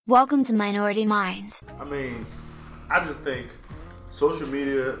Welcome to Minority Minds. I mean, I just think social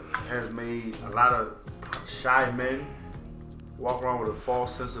media has made a lot of shy men walk around with a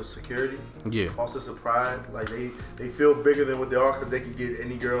false sense of security, false sense of pride. Like they feel bigger than what they are because they can get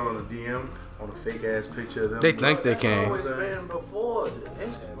any girl on a DM on a fake ass picture of them. They think they can. Always been before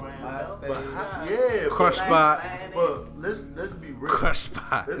Instagram, Yeah, Crush Spot. But let's be real. Crush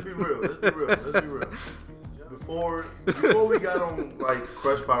Spot. Let's be real. Before we got on like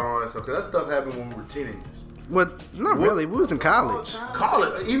Crush Spot and all that stuff, because that stuff happened when we were teenagers. What? Not really. We was in college.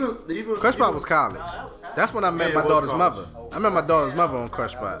 College, even Crush Spot was college. That's when I met my daughter's mother. I met my daughter's mother on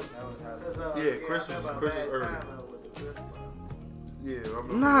Crush Spot. Yeah, Chris was early. Yeah,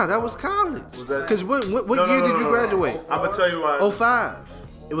 Nah, that was college. Because what No, year no, did you no. graduate? I'm gonna tell you why. 05.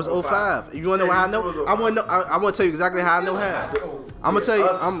 It was 05. You wanna know how I know? I wanna know. I wanna tell you exactly how I know how. I'm gonna tell you. He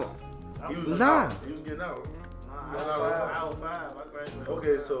was Nah. He was getting out.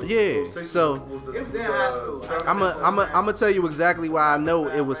 Okay, so Yeah, so it was in high school. I'm gonna tell you exactly why I know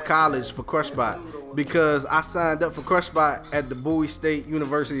it was college for Crush Spot, because I signed up for Crush Spot at the Bowie State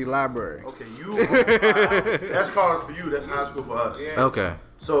University Library. Okay, that's college for you. That's high school for us. Yeah. Okay.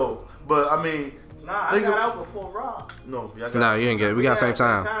 So, but I mean, Nah, I got out before Rob. No, y'all got No, you ain't get it. We got same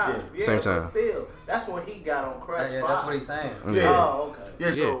time. Yeah, Same but time. still, that's when he got on Crush Spot. Yeah, that's what he's saying. Yeah. Oh, okay.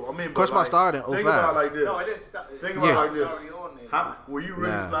 Yeah, so I mean, Crush Spot started in Think 05. about it like this. No, it didn't stop. Think about it like this. Already on there. How, were you really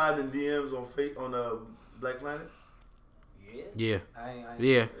Nah. sliding DMs on Black Planet? Yeah. Yeah.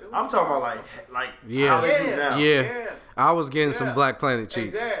 Yeah. I'm talking about like Yeah. how they do now. Yeah. I was getting some Black Planet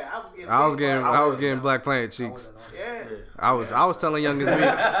cheeks. Exactly. I was getting Black Planet cheeks. Yeah. I was telling youngest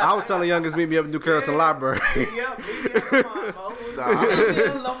meet me up in New Carrollton Library. Yeah,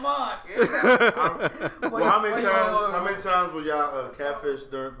 Lamont. Well, how many times were y'all catfish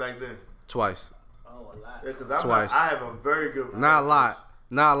during back then? Twice. Oh, a lot. Yeah, because Twice. I have a very good. Not a lot,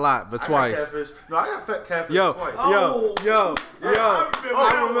 but I got twice. catfish. No, I got fat catfish Yo, twice. yo.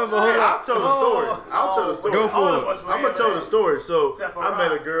 I remember. Hold I'll up. tell the story. I'll tell the story. Go for All it. of us were I'm gonna tell the story. So Except for I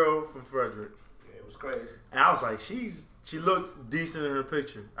met a Rob. girl from Frederick, It was crazy. and I was like, she looked decent in her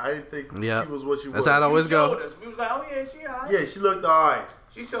picture. I didn't think Yeah. she was what she was. That's how it always She showed go. us. We was like, oh yeah, she alright. Yeah, she looked alright.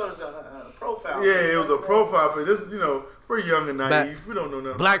 She showed us a profile. Yeah, it was a profile pic. This is, we're young and naive. We don't know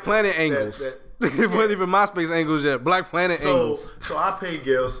nothing. Black Planet angles. It wasn't even MySpace angles yet. Black Planet angles. So I paid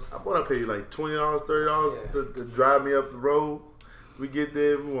girls. I paid like $20, $30 to drive me up the road. We get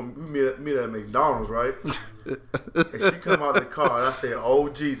there. We meet at McDonald's, right? And she come out the car, and I said, "Oh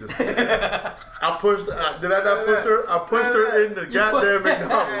Jesus!" I pushed. Did I not push her? I pushed her in the goddamn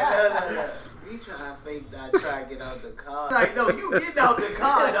McDonald's. He trying to fake that, try to get out the car. Like, no, you getting out the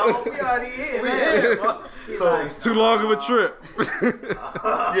car, dog. We already in. So It's too long of a trip. yeah,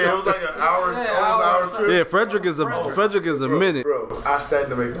 it was like an hour trip. Yeah, Frederick is a minute. Bro, I sat in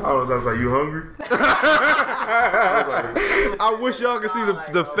the McDonald's. I was like, "You hungry?" I wish y'all could see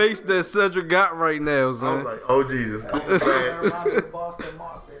the face that Cedric got right now, I was son. like, "Oh Jesus, this is bad."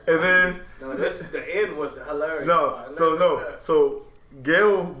 And then No, this is the end was the hilarious part. So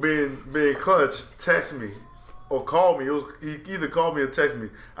Gail being clutch text me or called me. He either called me or text me.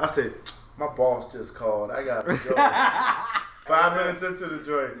 I said, "My boss just called. I got to go." 5 minutes into the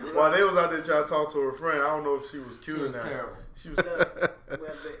joint, while they was out there trying to talk to her friend, I don't know if she was cute or not. Terrible. She was. Well,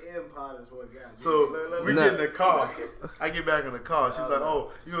 the end part is what got me. So we Nah. get in the car. I get back in the car. She's like,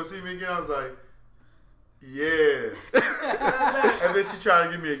 "Oh, you gonna see me again?" I was like, "Yeah." And then she tried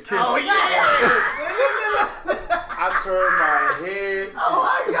to give me a kiss. Oh, yeah. I turned my head. Oh,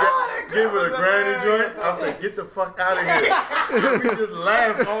 my God. Give her the granny joint. I said, "Get the fuck out of here." We just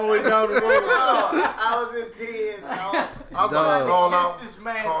laughed all the way down the road. I was in tears, dog. I was about to call out, Kiss this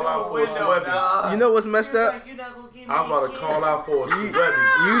man call through out the for a window, sweaty. dog. You know what's messed up? You're not gonna give me I'm about to call out for a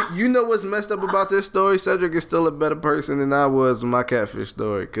sweaty. You know what's messed up about this story? Cedric is still a better person than I was with my catfish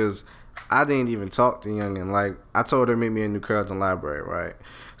story, because I didn't even talk to Youngin. Like, I told her to meet me in New Carrollton Library, right?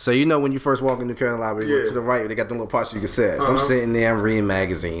 So when you first walk in New Carrollton Library, you go to the right, they got them little parts you can sit. So I'm sitting there, I'm reading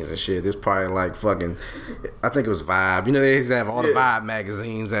magazines and shit. There's probably like fucking, I think it was Vibe. They used to have all the Vibe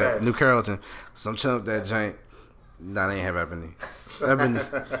magazines at New Carrollton. So I'm chilling with that joint. Nah, they ain't have Ebony.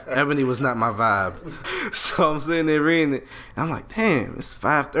 Ebony was not my vibe. So I'm sitting there reading it. And I'm like, damn, it's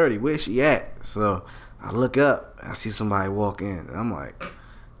 5:30. Where's she at? So I look up and I see somebody walk in. And I'm like,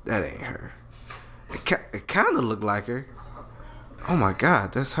 that ain't her. It kind of looked like her. Oh my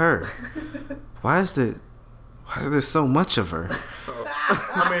God, that's her. Why is there so much of her?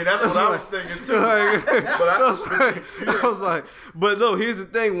 I mean, that's what I was thinking too. I was like, but no, here's the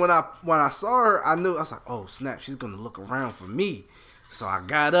thing. When I saw her, I knew. I was like, oh snap, she's gonna look around for me. So I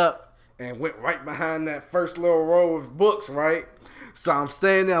got up and went right behind that first little row of books, right? So I'm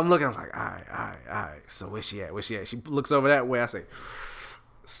standing there, I'm looking, I'm like, all right. So where's she at? She looks over that way. I say,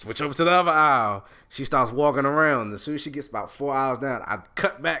 switch over to the other aisle. She starts walking around. As soon as she gets about 4 aisles down, I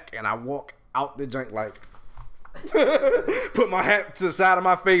cut back and I walk out the joint like, put my hat to the side of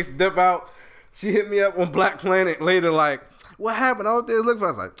my face, dip out. She hit me up on Black Planet later like, what happened? I was there looking for. I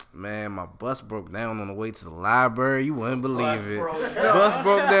was like, man, my bus broke down on the way to the library. You wouldn't believe it. Bus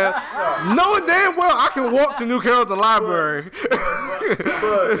broke down. Knowing damn well I can walk to New Carrollton Library. But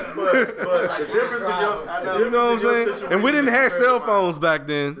the difference in your, you know what I'm saying? And we didn't have cell phones back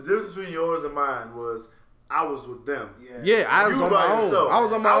then. The difference between yours and mine was I was with them. Yeah, I was on my own. I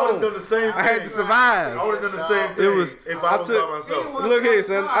was on my own. I would have done the same thing. I had to survive. I would have done the same thing if I was by myself. Look here,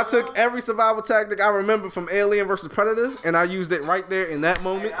 son. I took every survival tactic I remember from Alien vs. Predator, and I used it right there in that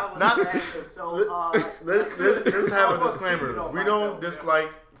moment. Let's have a disclaimer. We don't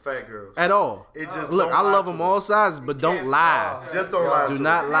dislike fat girls at all. It just look, I love them all sizes, but don't lie. Just don't lie. Do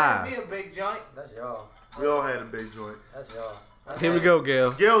not lie. Me a big joint. That's y'all. We all had a big joint. That's y'all. Here we go,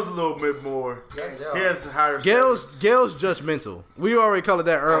 Gail. Gail's a little bit more. He has higher. Gail's judgmental. We already colored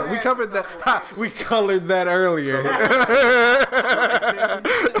that earlier. We covered that. We colored that earlier.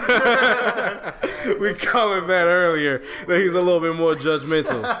 We colored that earlier. That he's a little bit more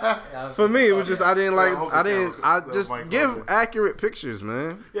judgmental. For me, it was just I just give accurate pictures,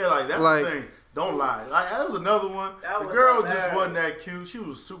 man. Yeah, like that's the thing. Don't lie. Like that was another one. The girl just wasn't that cute. She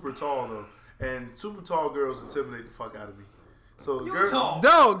was super tall though, and super tall girls intimidate the fuck out of me. So You girl, tall.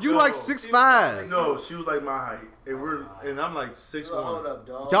 Dog, you like 6'5". No, she was like my height, and I'm like 6'1". Hold up,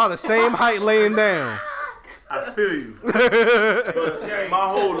 dog. Y'all the same height laying down. I feel you. But my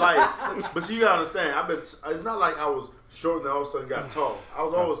whole life. But see, you gotta understand. It's not like I was short and then all of a sudden got tall. I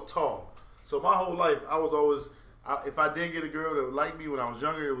was always tall. So my whole life, I was always. If I did get a girl that would like me when I was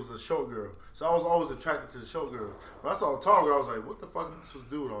younger, it was a short girl. So I was always attracted to the short girl. When I saw a tall girl, I was like, what the fuck am I supposed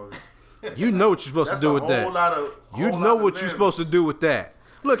to do with all this? You know what you're supposed to do with that. You know what you're supposed to do with that.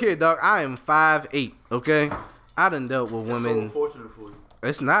 Look here, dog. I am 5'8". Okay, I done dealt with women. So fortunate for you.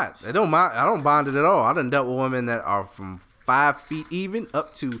 It's not. I don't bond it at all. I done dealt with women that are from 5 feet even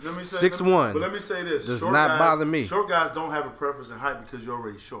up to 6'1". But let me say this: does not bother me. Short guys don't have a preference in height because you're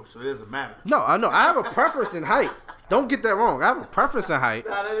already short, so it doesn't matter. No, I know. I have a preference in height. Don't get that wrong. I have a preference in height,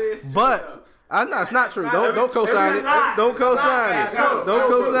 but. I know it's not true. Don't co-sign it. Don't co-sign it. Don't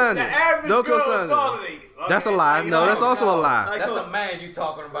co-sign it. Don't co-sign it. That's a lie. No, that's also a lie. That's a man you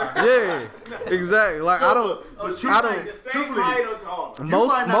talking about. Yeah, exactly. Like I don't.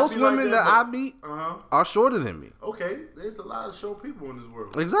 Most women that I meet are shorter than me. Okay, there's a lot of short people in this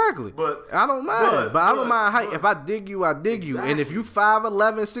world. Exactly. But I don't mind. But I don't mind height. If I dig you, I dig you. And if you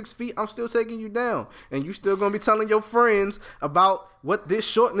 5'11", 6 feet, I'm still taking you down. And you still gonna be telling your friends about what this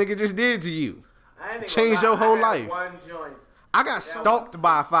short nigga just did to you. Changed your whole life. One joint. I got stalked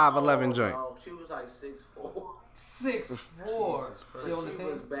by a 5'11" joint. She was like 6'4". 6'4". She on the She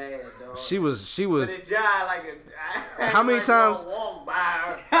was team. bad, dog. She was. But it jive like a. How many times? Walk by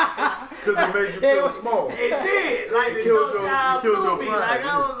her. Because it made you feel small. It did. Like the killed your me. pride. Like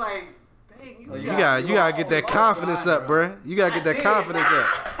I was like, dang, You gotta get that confidence up, bruh. You gotta get that confidence up.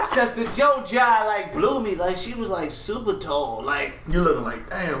 Cause the Joe Jai like blew me. Like she was like super tall. Like You looking like,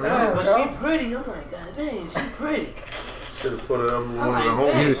 damn, man. but she pretty. I'm like, god dang, she pretty. Should have put it up with one of the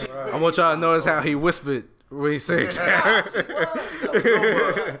like, homies. I want y'all to notice how he whispered when he said that.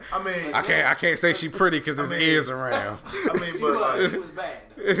 I mean, I can't say she pretty because his ears around. I mean, She but was like, bad.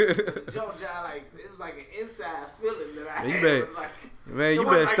 Joe Jai like it was like an inside feeling that I You had. bet. It was like, Man, you it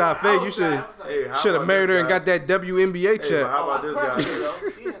better wasn't stop like fake. You outside. I was like, hey, how should have about married her this and guy? got that WNBA Hey, check. but how about this crushed her, guy? though.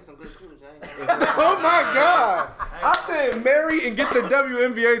 She had some good cooch. Oh my God! I said marry and get the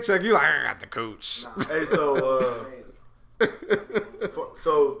WNBA check. You like I got the coach. Hey, so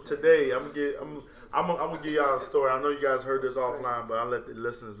today I'm gonna give y'all a story. I know you guys heard this offline, but I'll let the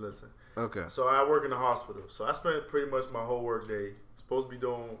listeners listen. Okay. So I work in the hospital. So I spent pretty much my whole work day supposed to be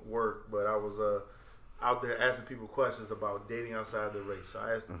doing work, but I was out there asking people questions about dating outside the race. So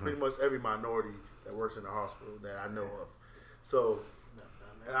I asked pretty much every minority that works in the hospital that I know of. So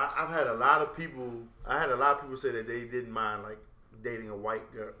and I've had a lot of people. I had a lot of people say that they didn't mind like dating a white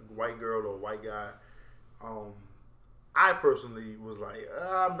girl or a white guy. I personally was like,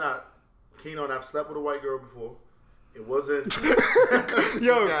 I'm not keen on. I've slept with a white girl before. It wasn't.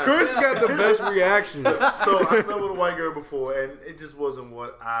 Yo, Chris got the best reactions. So I slept with a white girl before, and it just wasn't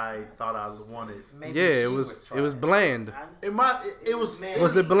what I thought I wanted. Yeah, it was bland. It was.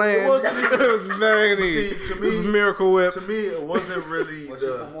 Was it bland? It wasn't even- It was blandy. See, to me, it was Miracle Whip. To me, it wasn't really Was she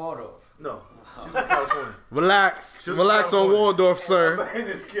the. from Waldorf? No. She was from California. Relax. She was Relax from on California. Waldorf, sir. Man,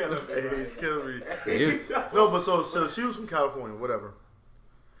 it's killing me. Hey, he's killing me. You- No, but so she was from California, whatever.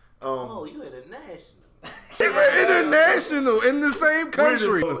 Oh, you international. It's international in the same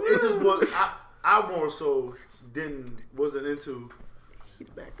country. It just was. I more so wasn't into.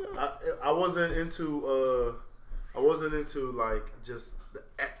 I wasn't into. I wasn't into like just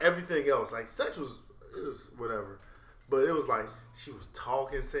everything else. Like sex was whatever, but it was like she was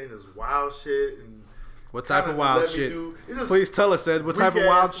talking, saying this wild shit and. What type kinda of wild let me shit? do- it's just Please tell us, Ed. What type of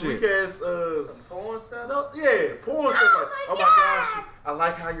wild shit? Weak-ass, Porn stuff? no, yeah, porn stuff like, oh my gosh, I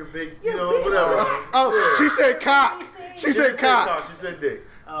like how you're big, you know, whatever. Oh, Yeah. she said cock. She She said didn't say cock. She said dick.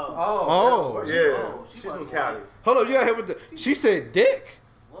 Oh. Yeah, she she's from wasn't Cali. Hold up, you got hit with the. She said dick.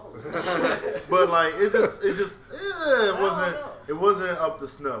 But like it wasn't up to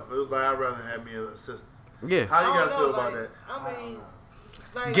snuff. It was like I'd rather have me an assistant. Yeah. How do you I guys don't feel know, about like, that? I mean,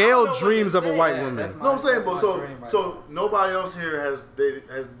 like, I Gail don't know what dreams to of a say. white Yeah, woman. that's No, I'm saying, but my so dream right so nobody else here has been.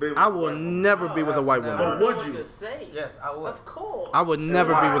 With I a will white woman. never be with a white I woman. But don't know would what you? to say. Yes, I would. Of course. I would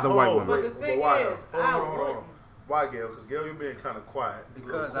never be with a white woman. But the thing why, is, hold I on. wouldn't. Why, Gail? Because Gail, you're being kind of quiet.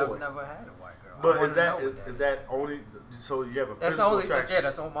 Because Real I've coy. never had a white girl. I But wanna is that know what is that only so you have a That's the physical only. attraction? Yeah,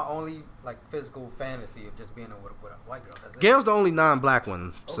 that's my only like physical fantasy of just being with a white girl. That's it. Gail's the only non-black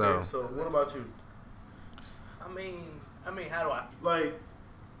one, so. Okay, so what about you? I mean, how do I?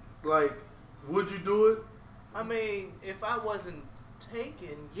 Like, would you do it? I mean, if I wasn't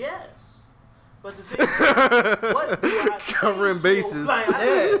taken, yes. But the thing is, what do I say Covering to- bases. Like,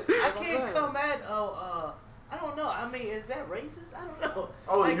 Yeah. I can't come at I don't know. I mean, is that racist? I don't know.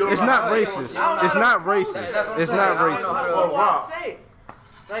 Oh, Like, you're It's right. not I don't racist. know. It's not That's what racist. I'm It's saying. not I don't know racist. What do Wow. I say?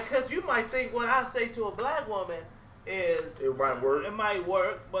 Like, cause you might think what I say to a black woman is It might work. It might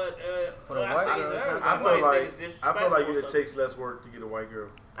work, but For the what white I say girl, to her, it's I not. might feel like think it's it disrespectful, so- takes less work to get a white girl.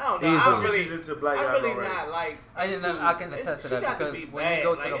 I don't know. Easily. I'm really, She's into black I'm guys really already. not like. I can it's- attest to she that got because be when bad. you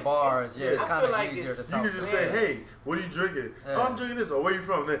go to Like, the bars, yeah, it's I kind feel of like easier to it's- You talk. can just to. say, "Hey, what are you drinking?" Yeah. Oh, I'm drinking this. Or where you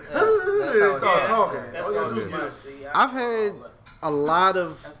from? Then Yeah, that's they how start it- talking. That's All you all gotta do too is get much. it. See, I've had a lot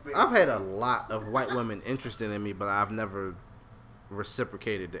of. That's big. I've had a lot of white women interested in me, but I've never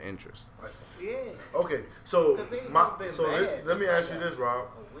reciprocated the interest. Yeah. Okay, so 'Cause they ain't my, never been so bad. let me ask you this, Rob.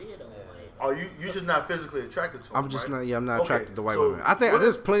 A weirdo. Are you just not physically attracted to them? I'm just right? not. Yeah, I'm not Okay, attracted to white so women. I think what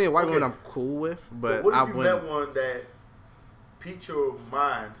there's if- plenty of white okay. women I'm cool with, but what I if you wouldn't. met one that piqued your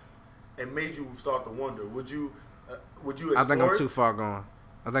mind and made you start to wonder? Would you explore I think I'm it? too far gone.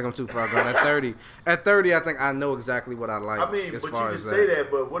 At 30, I think I know exactly what I like. I mean, as but you far can as say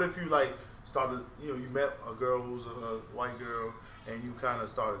that. But what if you like started? You met a girl who's a white girl, and you kind of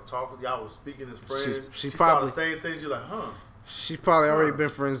started talking. Y'all was speaking as friends. She she probably- started saying things. You're like, huh? She's probably already been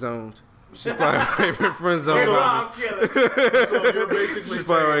friend zoned. She's probably already been friend zoned. So- I'm killing. So you're basically She's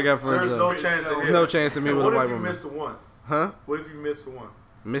probably already saying got friends there's no on. chance in hell. No chance to meet So with a what white if you woman. missed the one? Huh? What if you missed the one?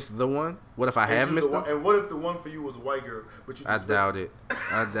 Missed the one? What if I And have she was missed the one- them? And what if the one for you was a white girl, but you I dismissed doubt her? it.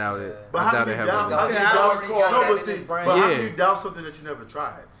 I doubt it. But I how doubt can it you have doubt? been. How can you Yeah, I doubt? already got No, that but in see, his brain. but how Yeah. can you doubt something that you never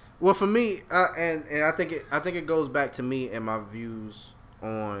tried? Well, for me, and I think it goes back to me and my views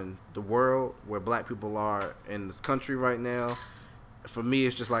on the world, where black people are in this country right now. For me,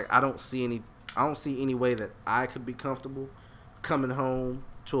 it's just like I don't see any way that I could be comfortable coming home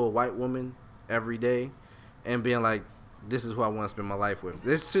to a white woman every day and being like, this is who I want to spend my life with.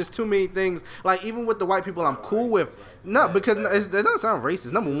 There's just too many things. Like, even with the white people I'm cool with. No, because it doesn't sound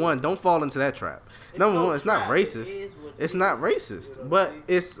racist. Number one, don't fall into that trap. Number one, it's not trap. It racist. is what it It's not is. racist. But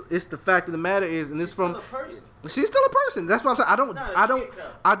it's the fact of the matter is, and this from... Still a person. She's still a person. That's what I'm saying. I don't. It's not a I don't. shit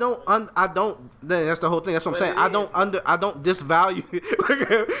cup. I don't. Then that's the whole thing. That's what I'm But saying. it I is, don't I don't disvalue. Look at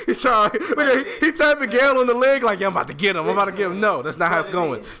him. He trying. Look at him. He tapping Gail on the leg like, yeah, I'm about to get him. I'm about to get him. No, that's not how it's But it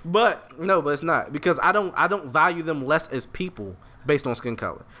going. is. But it's not, because I don't value them less as people based on skin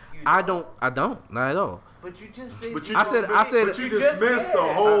color. I don't. Not at all. But you just said. But you I don't said- think- I said- but you You just dismissed the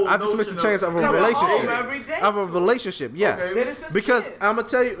said. whole. I dismissed the notion chance of a Coming relationship. home every day Of a to- relationship, yes. Okay. Then it's a Because skin. I'm gonna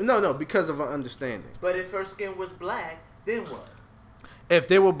tell you, no, because of an understanding. But if her skin was black, then what? If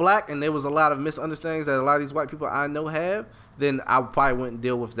they were black and there was a lot of misunderstandings that a lot of these white people I know have, then I probably wouldn't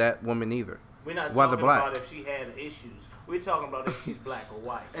deal with that woman either. We're not Whether talking black. about if she had issues. We're talking about if she's black or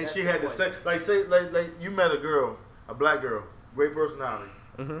white. And That's she had the question. same, like you met a girl, a black girl, great personality.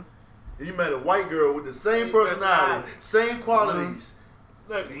 Mm-hmm. And you met a white girl with the same Same personality, personality. same qualities.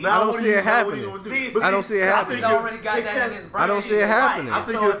 Look, Now I don't what see do you- it now what happening. you gonna do? See, But I don't see it I happening. think He's you're- already got that in his brain. I don't see it happening. I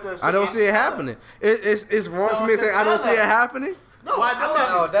think So you're- it's a I don't see it skin happening. It's wrong So for me to it's say a I don't see color. it happening. No, Why I'm don't not-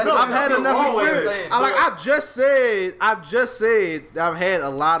 you? No, that's no, I've had nothing enough wrong with experience. it. I just said I've had a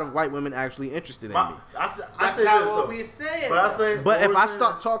lot of white women actually interested in me. I That's say not this what though. we said. But I say, But what if we're I saying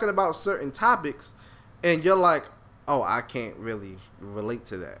start is- talking about certain topics, and you're like, "Oh, I can't really relate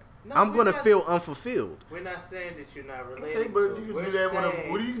to that," No, I'm we're gonna not- feel unfulfilled. We're not saying that you're not Okay, related but to you it. can We're do that with a-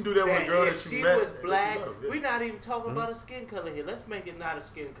 saying well, you can do that with a girl that if you she met was that you black, love, yeah. we're not even talking about a skin color here. Let's make it not a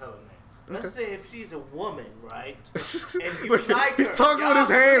skin color now. Let's say if she's a woman, right? And you Look, like her. he's talking with his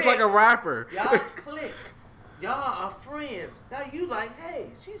y'all hands click. like a rapper. Y'all click. Y'all are friends. Now you like,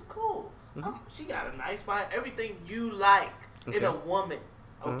 hey, she's cool. She got a nice body. Everything you like in a Okay. woman.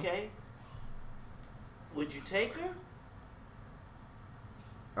 Okay? Would you take her?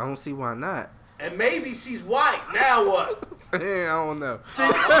 I don't see why not. And maybe she's white. Now what? I don't know.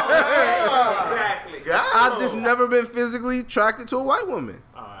 Exactly. I've just never been physically attracted to a white woman.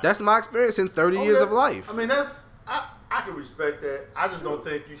 Alright. That's my experience in 30 Oh, years yeah. of life. I mean, that's I can respect that. I just don't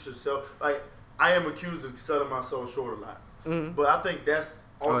think you should sell. Like, I am accused of selling myself short a lot, but I think that's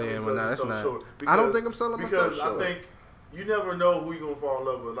also Oh, yeah, well, selling nah, that's yourself not- short. I don't think I'm selling myself because short. I think you never know who you're gonna fall in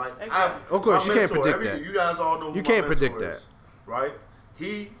love with. Like, Exactly. Of course, my you can't mentor, predict that. You guys all know who You my can't mentor predict is, right?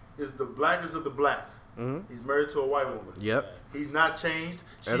 He is the blackest of the black. He's married to a white woman. Yep. He's not changed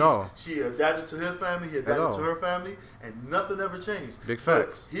At all. She adapted to his family. He all. adapted to her family, and nothing ever changed. Big But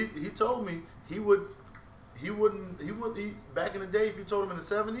facts. He told me he wouldn't back in the day. If you told him in the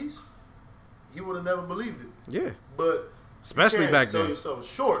 70s, he would have never believed it. Yeah. But Especially you can't back sell then. yourself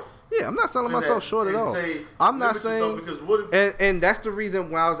short. Yeah, I'm not selling in myself that short at and all. say, I'm not limit yourself, saying, because what if and that's the reason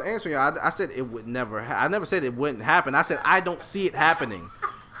why I was answering you. I said it would never. I never said it wouldn't happen. I said I don't see it happening.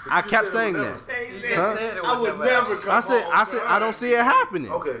 I you kept said it would saying never. that. You just Huh? said it I would never never happen. come I said home, I don't see it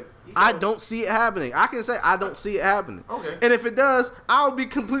happening. Okay. I don't see it happening. I can say I don't see it happening. Okay. And if it does, I'll be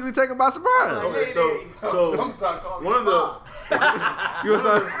completely taken by surprise. Okay, so one of the You, was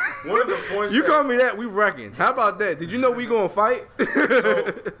like, one of the points you that- call me that, we reckon. How about that? Did you know we gonna fight? So,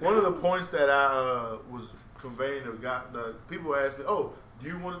 one of the points that I was conveying to people asked me, "Oh, do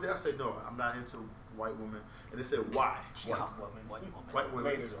you want to?" I said, "No, I'm not into white women." And they said, "Why?" White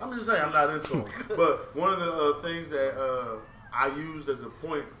women. I'm just saying I'm not into them. But one of the things that I used as a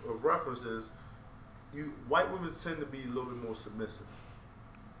point of reference is, white women tend to be a little bit more submissive.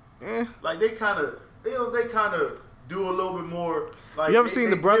 Eh. Like they kind of do a little bit more. Like You ever seen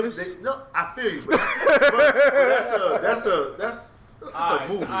The Brothers? No, I feel you, but that's Alright,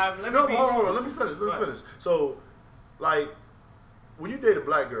 a movie. alright, let me No, be- hold on, let me finish. So, like, when you date a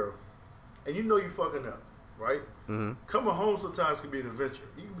black girl and you know you fucking up, right? Mm-hmm. Coming home sometimes can be an adventure.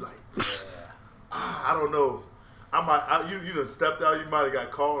 You can be like, I don't know. You done stepped out. You might have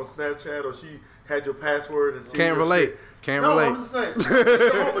got called on Snapchat, or she had your password and seen Can't your relate. shit. Can't No, relate. I'm just saying.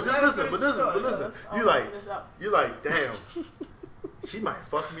 But just listen. But listen. You like, damn. She might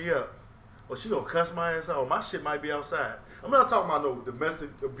fuck me up, or she gonna cuss my ass out. Or my shit might be outside. I'm not talking about no domestic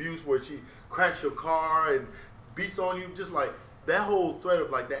abuse where she cracks your car and beats on you. Just like that whole threat of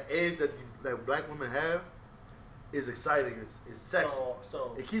like that edge that black women have is exciting. It's sexy.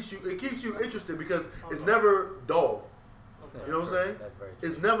 So It keeps you interested because it's never dull. You know what I'm saying? That's very true.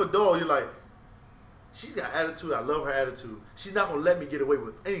 It's never dull. You're like, she's got attitude. I love her attitude. She's not gonna let me get away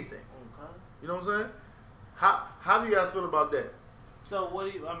with anything. okay. You know what I'm saying? How do you guys feel about that? So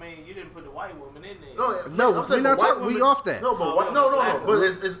what do you? I mean, you didn't put the white woman in there. No, I'm saying we not but white talking- we women- off that. No, but Oh, no. But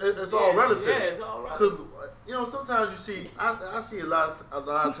it's all Yeah, relative. yeah, it's all relative. Because you know sometimes you see I see a lot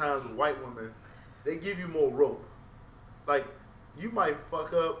of times with white women, they give you more rope. Like you might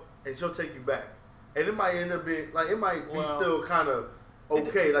fuck up and she'll take you back, and it might end up being like it might be Well, still kind of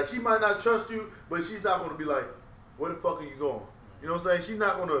okay. Like she might not trust you, but she's not gonna be like, where the fuck are you going? You know what I'm saying? She's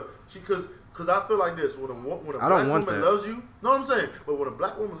not gonna because I feel like this when a I black don't want woman that. loves you. Know what I'm saying? But when a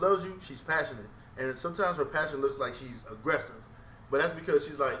black woman loves you, she's passionate, and sometimes her passion looks like she's aggressive. But that's because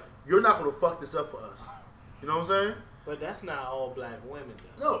she's like, you're not gonna fuck this up for us. You know what I'm saying? But that's not all black women,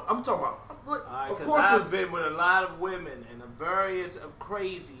 though. No, I'm talking about. All right, Of because course, I've it's, been with a lot of women, and the various of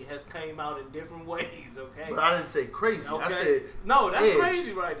crazy has came out in different ways. Okay. but I didn't say crazy. Okay. I said No, that's edge.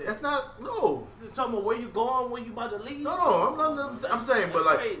 crazy right there. That's not no. You're talking about where you going, where you about to leave. I'm saying, but That's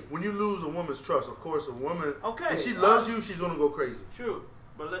like crazy. when you lose a woman's trust, of course, a woman. Okay. If she loves you, she's gonna go crazy. True,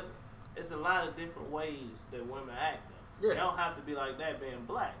 but it's a lot of different ways that women act. Though. Yeah. They don't have to be like that being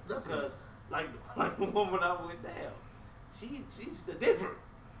black. Definitely. Because like the woman I went down, she's the different.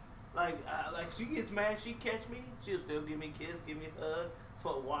 Like she gets mad, she catch me, she'll still give me a kiss, give me a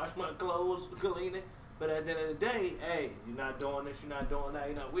hug, wash my clothes, clean it. But at the end of the day, hey, you're not doing this, you're not doing that.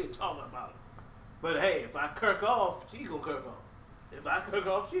 You know, we're talking about it. But hey, if I kirk off, she gonna kirk off. If I kirk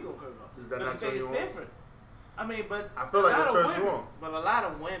off, she gonna kirk off. Does that But not I turn think you it's on? different. I mean, but I feel like a lot that of turns you women, on. But a lot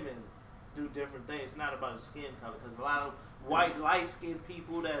of women do different things. It's not about the skin color, because a lot of white, light-skinned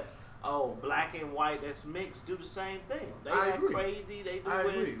people that's black and white that's mixed do the same thing. They I act agree. crazy. They do I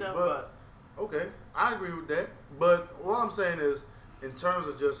weird agree, stuff, but okay, I agree with that. But what I'm saying is, in terms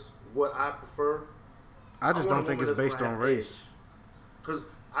of just what I prefer, I just want don't a think woman it's that's based gonna on have race. because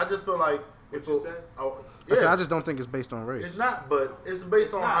I just feel like if you a- said? oh, I said yeah, I just don't think it's based on race. it's not, but it's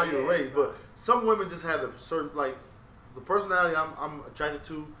based on not, how you're yeah, raised. it's But not. some women just have a certain like the personality I'm attracted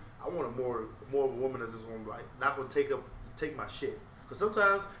to. I want a more of a woman that's just gonna like not gonna take my shit. Because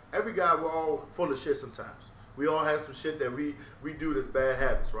sometimes every guy we're all full of shit. Sometimes we all have some shit that we do that's bad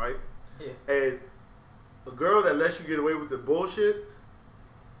habits, right? Yeah. And a girl that lets you get away with the bullshit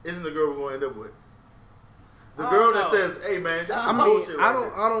isn't the girl we're gonna end up with. The girl that says, "Hey man, that's I some mean, bullshit." I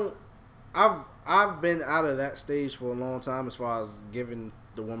right don't. I've been out of that stage for a long time as far as giving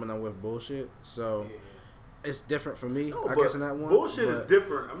the woman I'm with bullshit. So it's different for me. No, I but guess in that one. bullshit is but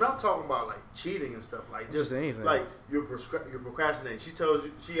different. I'm not talking about like cheating and stuff. Like Just anything. Like you're procrastinating. She tells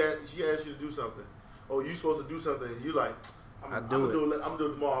you she asks you to do something. Oh, you supposed to do something. And you like, I'm gonna do it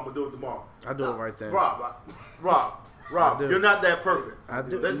tomorrow. I'm gonna do it tomorrow. I do it right then. Rob, do. you're not that perfect. I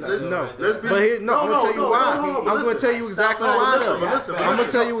do. Let's No. let's be. But here, I'm gonna tell you why. but I'm gonna listen. tell you exactly No, why. listen, though. but listen, I'm gonna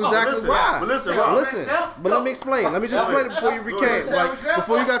tell you exactly listen, why. but listen, Rob. Listen, but let me explain. Let me just explain it before you recant. Like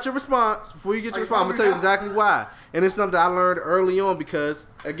before you got your response, before you get your response, I'm gonna tell you exactly why. And it's something I learned early on because,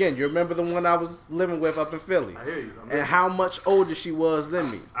 again, you remember the one I was living with up in Philly, I hear you. and how much older she was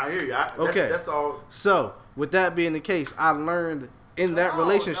than me. I hear you. Okay. That's all. So with that being the case, I learned in that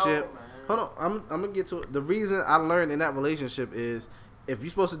relationship. Hold on, I'm gonna get to it. The reason I learned in that relationship is if you're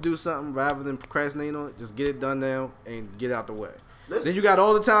supposed to do something rather than procrastinating on it, just get it done now and get out the way. Then you got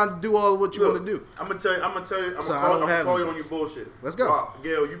all the time to do all of what you want to do. I'm gonna tell you. I'm gonna So I don't call have you it. on your bullshit. Let's go. Rob,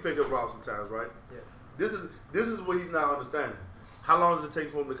 Gail, you pick up Rob sometimes, right? Yeah. This is what he's not understanding. How long does it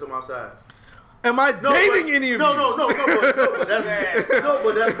take for him to come outside? Am I dating any of you? No,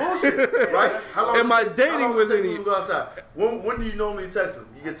 but that's bullshit, right? How long Am does I it take- dating how long with does it take any- for him to go outside? When do you normally text him?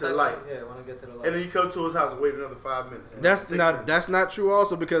 You get to the light, Yeah, when I get to the light. and then you come to his house and wait another 5 minutes. That's 6 not minutes. that's not true.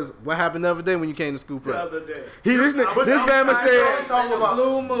 Also, because what happened the other day when you came to school the prep? other day. He listening. But This I'm Bama talking said. about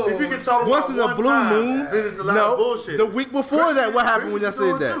blue moon. If you can talk Once about in a one blue time, moon. then it's a lot No, of bullshit. the week before that, what happened when y'all used to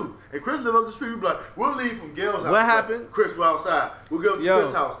do said it that? too. And Chris live up the street. We be like, we'll leave from Gail's house. What We're like, happened? Chris, we're outside. We'll go to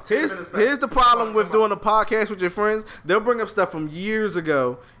Chris' house. 10 minutes back. Here's the problem with doing a podcast with your friends. They'll bring up stuff from years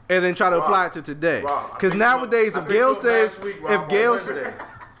ago and then try to apply it to today. Because nowadays, if Gail says, if Gail says,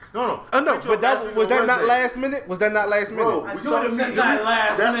 no, oh no, but that was that not last minute? Was that not last minute? Bro, we talking That's not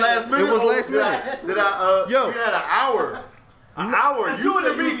last That's minute. last minute. It was or last did I- minute. Did I? Yo. We had an hour. An hour. You do it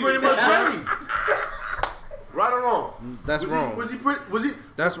said you was pretty much ready. Right or wrong? That's wrong. Was he pretty? Was he?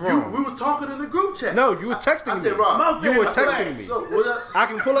 That's wrong. We was talking in the group chat. No, you were texting I me. said, Rob. You were texting me. So, was that, I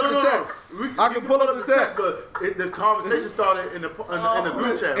can pull up the text. I can pull up the text. But the conversation started in the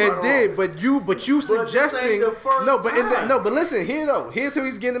group chat. It right or did, wrong. but you this ain't suggesting the first no, but time. but listen here though. Here's how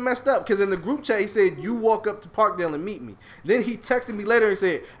he's getting messed up because in the group chat he said you walk up to Parkdale and meet me. Then he texted me later and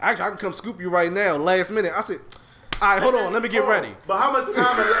said, actually I can come scoop you right now. Last minute, I said, all right, hold on, let me get ready. But how much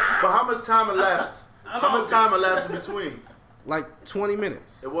time elapsed? How much time elapsed in between? Like 20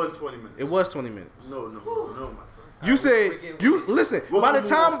 minutes. It wasn't 20 minutes. It was 20 minutes. No, my friend. You said you listen. We'll By the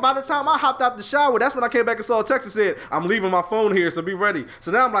move on. time I hopped out the shower, that's when I came back and saw a text and said, "I'm leaving my phone here, so be ready."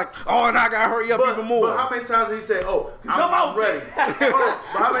 So now I'm like, "Oh, and I gotta hurry up even more." But how many times did he say, "Oh, I'm ready"? Hold on.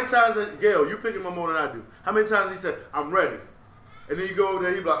 But how many times, Gail, you picking him more than I do? How many times he said, "I'm ready," and then you go over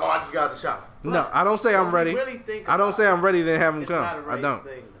there, he be like, "Oh, I just got out the shower." No, I don't say I'm ready. Really think I don't say I'm ready, then have him it's come. not a race I don't.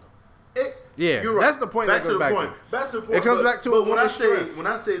 thing, though. Yeah, You're right. that's the point Back that goes to the back point. to. Back to the point. It comes back to but a woman's strength. when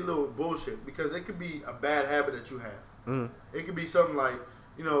I say little bullshit, because it could be a bad habit that you have. It could be something like,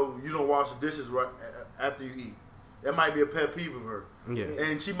 you don't wash the dishes right after you eat. That might be a pet peeve of her. Yeah.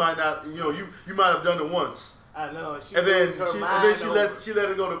 And she might not, you might have done it once. I know. She And then loses her she mind she let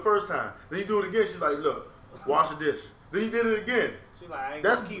it go the first time. Then you do it again. She's like, "Look, wash the dish." Then you did it again. She like, I ain't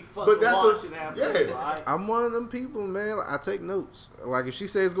That's- gonna keep but fucking that's washing after yeah. this, right? I'm one of them people, man. I take notes. Like if she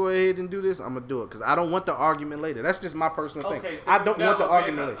says go ahead and do this, I'm gonna do it because I don't want the argument later. That's just my personal thing. So I don't want the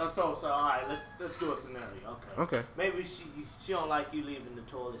argument later. So all right, let's do a scenario. Okay. Okay. Maybe she don't like you leaving the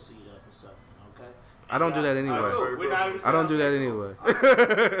toilet seat up or something. Okay. I don't do that anyway. All right, cool. We're not even I don't do that saying-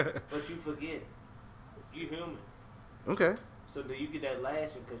 anyway. But you forget. You human. Okay. So do you get that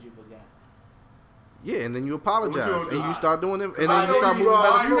lashing because you forgot? Yeah, and then you apologize What you and you do? start doing it, and I then you know start you moving are.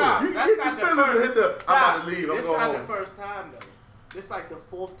 back and You forth. are. You That's get not the the feelings first. hit the. I'm about to leave. I'm This going not home. the first time though. This like the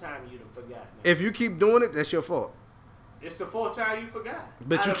fourth time you done forgot. If you keep doing it, that's your fault. It's the fourth time you forgot.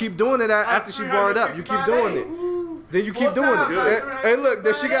 But you keep doing it after she brought it up. You keep doing it. Then you keep doing it. Hey, look,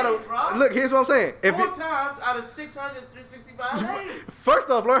 then she gotta look. Here's what I'm saying. If 4 it, times out of 665 days. first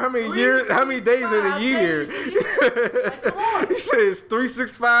off, learn how many years, how many days in a year. Like, come on. He says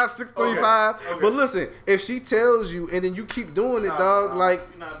 365, 635. Okay. But listen, if she tells you and then you keep doing it, dog, like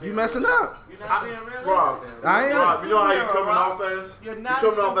you messing up. You're not being realistic. Rob, I am. Rob, you know how you Superhero, coming Rob. off as? You're You not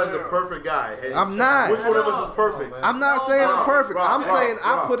coming off as the superhero. perfect guy. And I'm not. Which one of us is perfect? I'm not saying I'm perfect. I'm saying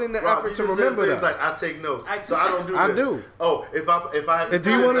I Rob, put in the Rob, effort you to just said remember things that. Like I take notes, so I don't do I this. do. Oh, if I have to Do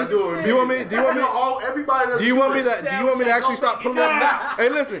you do want this, I do it. me? Do you want me? Do you want me? Everybody does. Do you want me this. to? Do you want me to actually stop putting up? Hey,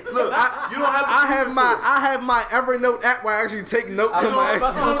 listen. Look, You don't have to. I prove have it my to us. Evernote app where I actually take notes You on my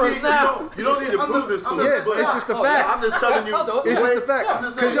don't- exes. you don't need to prove this to us. Yeah, but it's just the I'm facts. just telling you. It's just the I'm fact.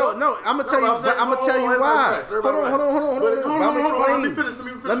 just Cause saying. yo, no, I'm gonna tell you. I'm saying, I'm gonna tell you everybody why. relax, Hold everybody on. But Let me Let explain. me Let me finish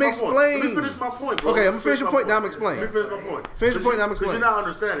my point. explain. Let me finish my point, bro. Okay, I'm gonna finish your my point, now I'm explaining. Let me finish my point. Finish your point, now I'm Because explaining. you're not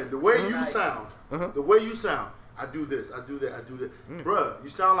understanding. The way you sound, Uh-huh. the way you sound, I do this, I do that, I do that. Bruh, you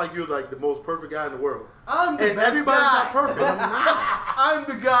sound like you're like the most perfect guy in the world. I'm the And best everybody's guy. not perfect. I'm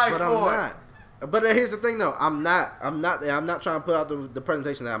the guy But for I'm it. not. But here's the thing, though. I'm not trying to put out the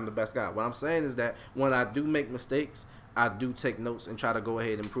presentation that I'm the best guy. What I'm saying is that when I do make mistakes, I do take notes and try to go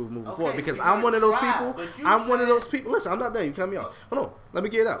ahead and improve moving forward. Because you I'm one of those try, people. but you I'm one of said- those people. Listen, I'm not done. You cut me off. Hold on. Let me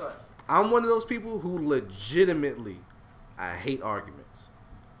get it Go out. ahead. I'm one of those people who legitimately, I hate arguments.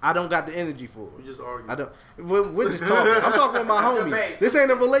 I don't got the energy for We it. just argue. I don't. We're just talking. I'm talking with my homies. Debate. This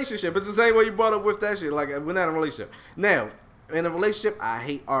ain't a relationship. It's the same way you brought up with that shit. Like we're not in a relationship. Now, in a relationship, I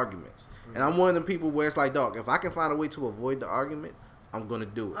hate arguments, and I'm one of them people where it's like, dog, if I can find a way to avoid the argument, I'm gonna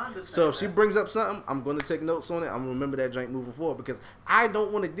do I it. understand So if she that. brings up something, I'm gonna take notes on it. I'm gonna remember that joint moving forward because I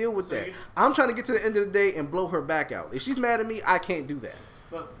don't want to deal with that. I'm trying to get to the end of the day and blow her back out. If she's mad at me, I can't do that.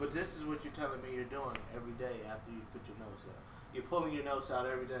 But this is what you're telling me you're doing every day after you put your notes out. You're pulling your notes out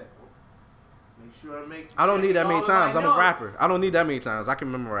every day. Make sure I make. I don't need that many all of my times. I'm a notes. rapper. I don't need that many times. I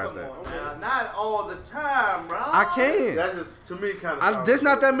can memorize that. Now, not all the time, bro. I can. That just to me kind of. There's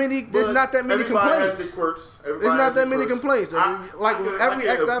not that many. There's not that many Everybody has complaints. their quirks. Everybody There's not has that their many quirks. complaints. Like with every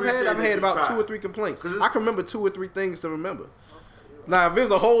ex that I've had appreciate about that you 2 or tried. 3 complaints. 'Cause I can remember 2 or 3 things to remember. Now, if there's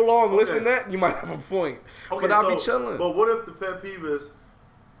a whole long list in that, you might have a point. Okay, But I'll be so- chilling. But what if the pet peeve is,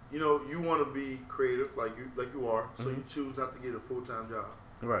 you know, you want to be creative like you are, so you choose not to get a full-time job,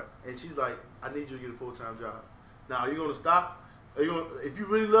 Right. and she's like, I need you to get a full-time job. Now, are you gonna stop? Are you gonna, if you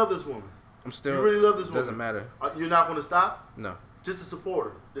really love this woman, I'm still. you really love this woman, Doesn't matter. You're not gonna stop No. just to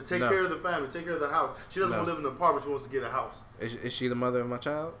support her, to take No. care of the family, take care of the house. She doesn't No. want to live in an apartment. She wants to get a house. Is she the mother of my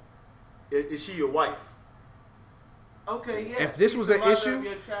child? Is she your wife? Okay, yeah. If this she's was the an mother issue, of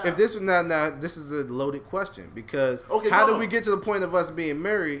your child. if this was now this is a loaded question because Okay, how no. did we get to the point of us being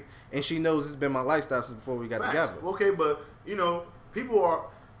married and she knows it's been my lifestyle since before we got Facts. together? Okay, but you know, people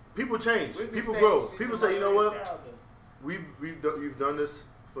change, We can people say grow. she's People the say, you mother know of your what? child, then. You've done this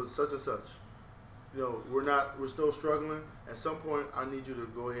for such and such. You know, we're still struggling. At some point, I need you to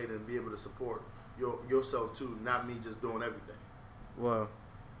go ahead and be able to support yourself too, not me just doing everything. Well,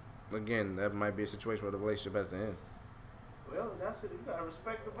 again, that might be a situation where the relationship has to end. Well, that's it. You gotta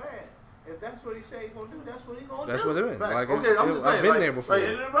respect the man. If that's what he say he gonna do, that's what he gonna That's do. what it is. Facts. Like, Okay, I'm just saying, I've been like- there before. like-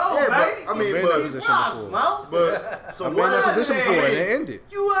 In a row, Yeah, but, baby. I mean, I've been in but- that position Rocks, before. Mo. But so I've been in that what? position there? before and it ended.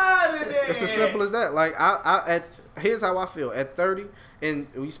 You out of there. It's as simple as that. Like here's how I feel. At 30, and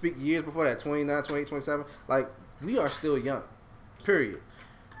we speak years before that, 29, 28, 27, like we are still young. Period.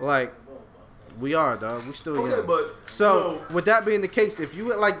 Like we are, dog. We still Okay, young. but So, you know, with that being the case, if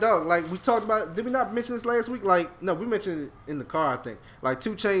you like, dog, like we talked about, did we not mention this last week? Like, no, we mentioned it in the car, I think. Like,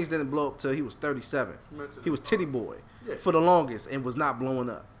 2 Chainz didn't blow up till he was 37. mentioned He was it. titty boy Yeah. for the longest and was not blowing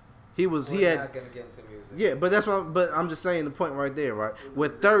up. He We're had, not gonna get into music. yeah, but that's what. But I'm just saying the point right there, right?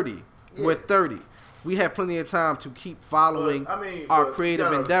 With 30, we have plenty of time to keep following But, I mean, our but you creative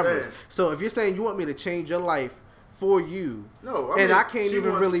gotta endeavors. understand. So if you're saying you want me to change your life for you, no, and mean, I can't she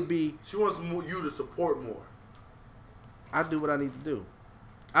even wants- really be, She wants you to support more. I do what I need to do.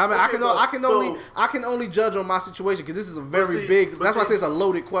 I mean, Okay, but- I can only judge on my situation because this is a very see- big. but That's why I see- say it's a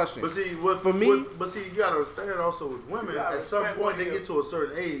loaded question. But see, For me- but see, you gotta understand also with women. gotta At some respect point, what they you- get to a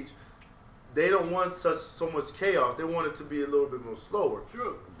certain age, they don't want so much chaos. They want it to be a little bit more slower.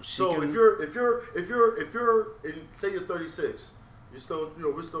 True. So can- if you're in, say you're 36, you're still, you know,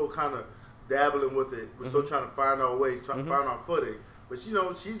 we're still kind of dabbling with it. We're still trying to find our way, trying to find our footing. But you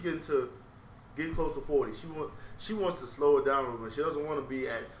know, she's getting close to 40. She wants to slow it down a little bit. She doesn't want to be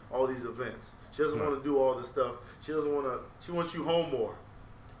at all these events. She doesn't want to do all this stuff. She doesn't want to. She wants you home more.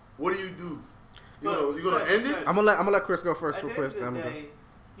 What do? You know, you're gonna end it. I'm gonna let Chris go first At real the quick. end then of I'm the gonna go. day,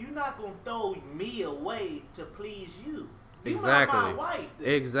 you're not gonna throw me away to please you. You're Exactly. not my wife. Then.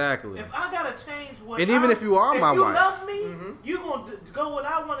 Exactly. If I gotta change what, And even if you are my wife. if you love me, you gonna go what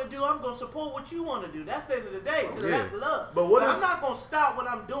I want to do. I'm gonna support what you want to do. That's the end of the day, because Yeah. that's love. But what if- I'm not gonna stop what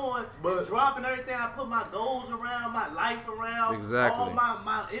I'm doing But- and dropping everything I put my goals around, my life around, Exactly. all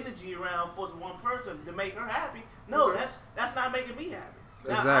my energy around for one person to make her happy. No, Okay. that's not making me happy.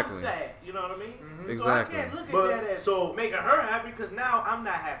 Now, Exactly. I'm sad. You know what I mean? Exactly. So I can't look at But- that as so- making her happy because now I'm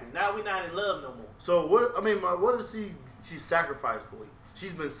not happy. Now we're not in love no more. So what? I mean, what if she sacrificed for you?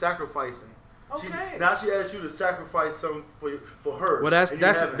 She's been sacrificing. Okay. Now she asked you to sacrifice something for her. Well, that's and you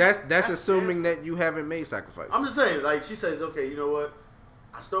haven't. that's assuming that you haven't made sacrifices. I'm just saying, like she says, okay, you know what?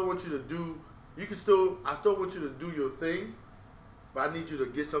 I still want you to do. I still want you to do your thing, but I need you to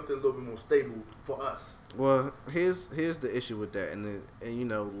get something a little bit more stable for us. Well, here's the issue with that, and you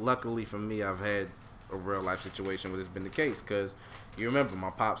know, luckily for me, I've had a real life situation where it's been the case, because you remember my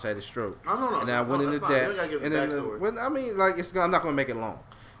pops had a stroke, No, and I went into that's fine. You debt, ain't gotta give and the then backstory. well, I mean, like I'm not gonna make it long,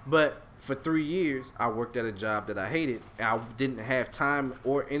 but for 3 years I worked at a job that I hated, and I didn't have time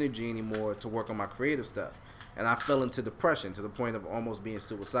or energy anymore to work on my creative stuff, and I fell into depression to the point of almost being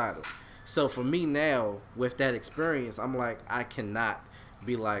suicidal. So for me now, with that experience, I'm like, I cannot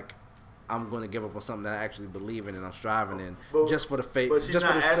be like, I'm going to give up on something that I actually believe in and I'm striving in, But- just for the fake, but she's just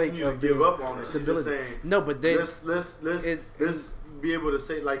for not the asking sake you to of give being up on it. She's just stability. saying, No, but then let's be able to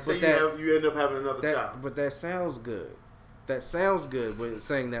say, like, say But that- you end up having another child. but that sounds good. That sounds good with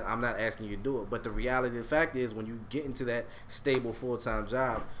saying that I'm not asking you to do it. But the reality of the fact is, when you get into that stable full-time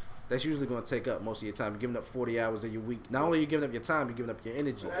job, that's usually going to take up most of your time. You're giving up 40 hours of your week. Not only are you giving up your time, you're giving up your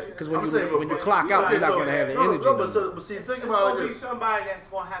energy. Because when you clock out, you're not going to have the energy. No, no more. but see, think It's about it gonna like be this. somebody that's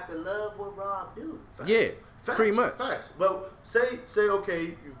gonna have to love what Rob do. Yeah, Facts, pretty much. Facts. But say okay,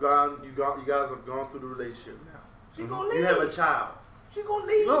 you guys have gone through the relationship now. She gonna leave. You have a child. She gonna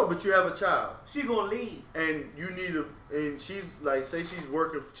leave. No, but you have a child, She gonna leave. and you need and she's like, say she's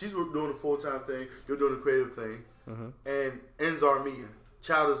doing a full-time thing, you're doing a creative thing, and ends are meeting.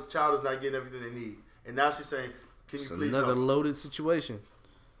 Child is not getting everything they need, and now she's saying, "Can you It's please another come?" loaded situation.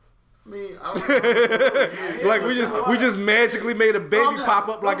 I mean, I don't know. Like we just magically made a baby pop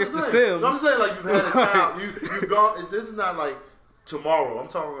up like it's The Sims. I'm saying, like, you've had a child. You've gone. This is not like tomorrow. I'm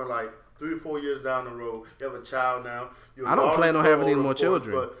talking like 3 or 4 years down the road. You have a child now. Your I don't daughter's plan on still having any older, more of course,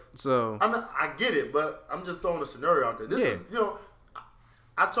 children. So I get it, but I'm just throwing a scenario out there. This is,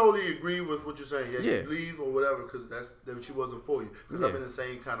 I totally agree with what you're saying. Yeah, you leave or whatever because that she wasn't for you. Because I'm in the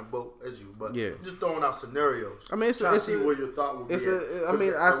same kind of boat as you. But I'm just throwing out scenarios. I mean, it's trying to see where your thought would be. I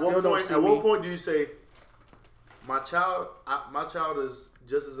mean, I still don't see. At what point do you say, my child is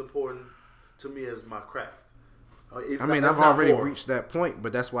just as important to me as my craft? I mean, I've already reached that point,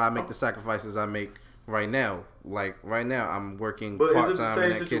 but that's why I make the sacrifices I make right now. Like right now, I'm working part time in that But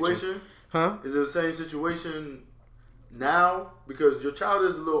is it the same situation? kitchen. Huh? Is it the same situation now? Because your child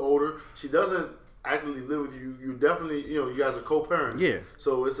is a little older. She doesn't actively live with you. You definitely, you guys are co-parents. Yeah.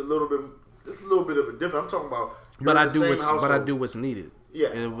 So it's a little bit of a difference. I'm talking about. But I do what's needed. Yeah.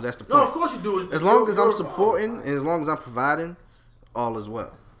 And that's the point. No, of course you do. As long as I'm supporting and as long as I'm providing, all is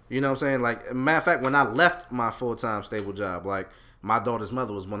well. You know what I'm saying? Like, matter of fact, when I left my full-time stable job, like, my daughter's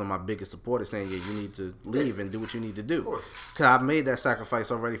mother was one of my biggest supporters, saying, yeah, you need to leave and do what you need to do. Of course. Because I've made that sacrifice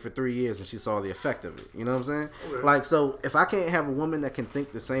already for 3 years, and she saw the effect of it. You know what I'm saying? Okay. Like, so if I can't have a woman that can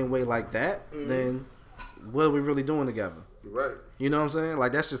think the same way like that, then what are we really doing together? You're right. You know what I'm saying?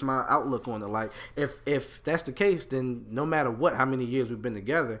 Like, that's just my outlook on it. Like, if that's the case, then no matter how many years we've been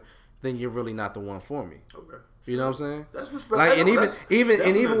together, then you're really not the one for me. Okay. You know what I'm saying? That's respect. Like, and even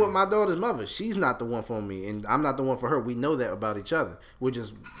definitely. with my daughter's mother, she's not the one for me, and I'm not the one for her. We know that about each other. We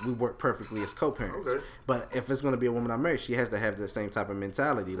work perfectly as co-parents. Okay. But if it's going to be a woman I marry, she has to have the same type of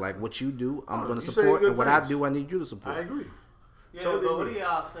mentality. Like, what you do, I'm going to you say support, good and what I things. do, I need you to support. I agree. Yeah, Totally but what agree. do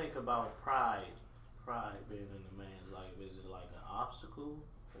y'all think about pride? Pride being in a man's life, is it like an obstacle?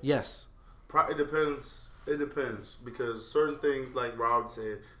 Yes. It depends. It depends because certain things, like Rob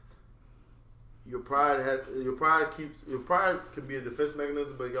said, your pride can be a defense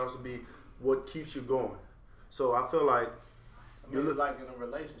mechanism, but it can also be what keeps you going. So I feel like I mean, like in a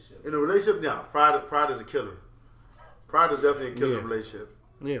relationship. in a relationship, now pride is a killer. Pride is definitely a killer in a relationship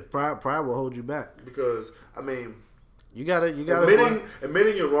Yeah, pride will hold you back. because I mean, You gotta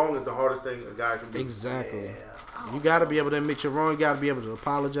admitting you're wrong is the hardest thing a guy can do. Exactly. You gotta be able to admit you're wrong. You gotta be able to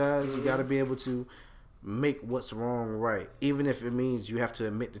apologize. You gotta be able to make what's wrong right, even if it means you have to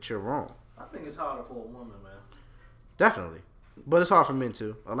admit that you're wrong. I think it's harder for a woman, man. Definitely, but it's hard for men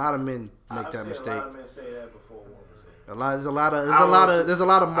too. A lot of men make I've that seen mistake. a lot of men say that before a woman say There's a lot of I've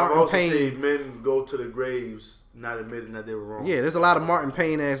Martin also Payne. seen men go to the graves not admitting that they were wrong. Yeah, there's a lot of Martin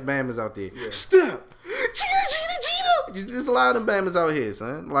Payne ass Bama's out there. Yeah. Step, Gina. There's a lot of them Bama's out here,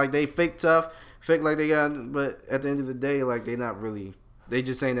 son. Like they fake tough, fake like they got, but at the end of the day, like they not really. They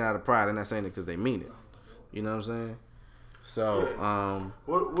just saying it out of pride. They're not saying it because they mean it. You know what I'm saying? So,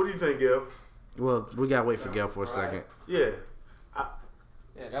 What do you think, Gail? well, we gotta wait for Gail for a second. Yeah.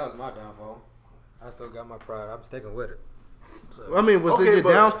 Yeah, that was my downfall. I still got my pride. I'm sticking with it. I mean, was it Okay, your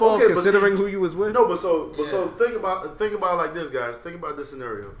but- downfall okay, but considering see- who you was with? No, but so think about it like this, guys. Think about this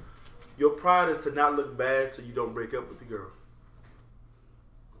scenario. Your pride is to not look bad so you don't break up with the girl.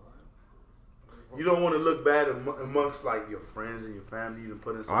 You don't want to look bad amongst like your friends and your family. You done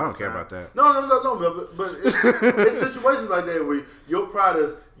put in. I don't care about that. No. But it's situations like that where your pride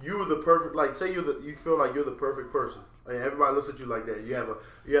is you're the perfect. Like say you feel like you're the perfect person, and everybody looks at you like that. You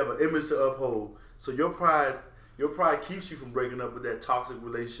have an image to uphold. So your pride keeps you from breaking up with that toxic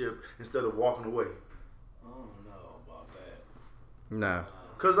relationship instead of walking away. I don't know about that. Nah.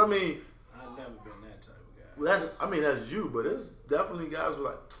 Cause I mean, I've never been that type of guy. that's you, but it's definitely guys who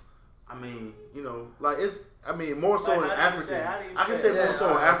like. I mean, you know, like it's. I mean, more so Like, in how do you African. say- how do you I can say say it? more so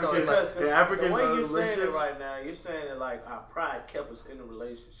in Yeah, African. so In African the way you're saying it relationships. right now, you're saying it like our pride kept us in a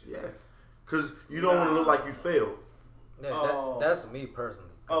relationship. Yeah, because you don't want to look like you failed. Yeah, Oh. that's me personally.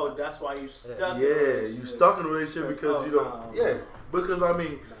 Oh, that's why you stuck. in a Yeah, relationship. you stuck in a relationship because you don't. no. Yeah, because I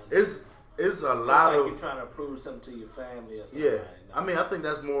mean, it's a It's lot like of. you're trying to prove something to your family or something. Yeah, I mean, I think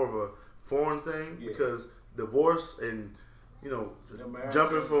that's more of a foreign thing Yeah. because divorce and The marriage,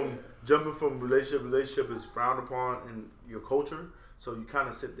 jumping from relationship to relationship is frowned upon in your culture. So you kind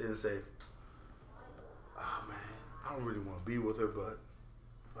of sit there and say, "Oh man, I don't really want to be with her, but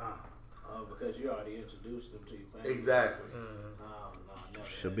because you already introduced them to your family. exactly." No, never.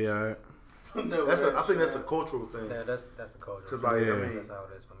 Should be alright. I think that's a cultural thing. Yeah, that's the culture. 'Cause, like, Yeah. I mean, That's how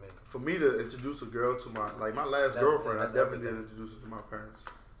it is for me. for me to introduce a girl to my last girlfriend, I that's definitely everything. did introduce her to my parents.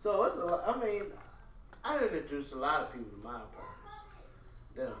 So it's a lot. I mean, I didn't introduce a lot of people to my parents.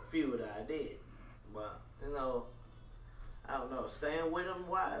 There are a few that I did, but I don't know. Staying with them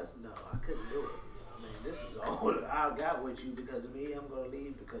wise, no, I couldn't do it. I mean, this is all that I got with you because of me. I'm gonna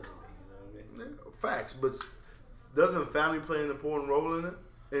leave because of me. You know what I mean? Facts, but doesn't family play an important role in it?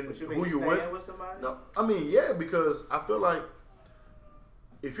 And But you who mean you staying with? somebody? No, I mean because I feel like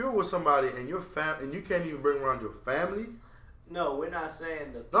if you're with somebody and and you can't even bring around your family. No, we're not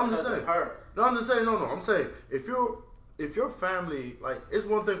saying that. No, I'm just because saying. of her. No, I'm just saying. No. I'm saying if your family, like, it's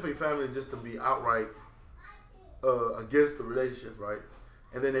one thing for your family just to be outright against the relationship, right?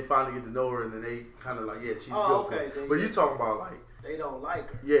 And then they finally get to know her, and then they kind of like, yeah, she's Oh, good okay, for it. then But you- you talking about like, They don't like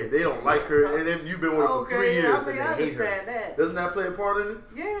her. yeah, they don't like her, and then you've been with her for 3 years, I and mean, they I hate her. understand that. Doesn't that play a part in it?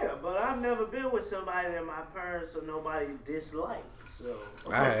 Yeah, but I've never been with somebody that my parents or nobody disliked. So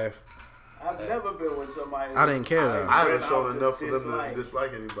I have. I've never been with somebody. I didn't care, though. I haven't just shown enough for them dislike. to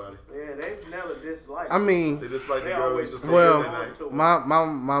dislike anybody. Yeah, they've never disliked. I mean, They dislike the They girl who always- used to stay well, there that night.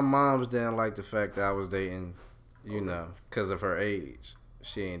 my mom's didn't like the fact that I was dating, because of her age.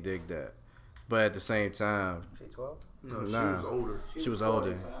 She ain't dig that. But at the same time, She 12? No, she Nah. was older. she was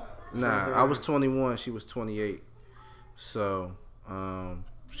older. 45. Nah, I was 21. She was 28. So,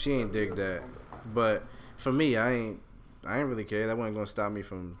 she ain't dig that. But for me, I ain't really care. That wasn't gonna stop me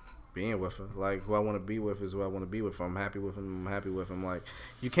from being with her. Like, who I want to be with is who I want to be with. If I'm happy with him, I'm happy with him. Like,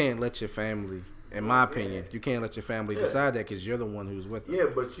 you can't let your family, in my opinion, you can't let your family decide that because you're the one who's with them. Yeah,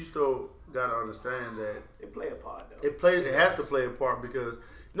 but you still gotta understand that They play a part though. it has to play a part because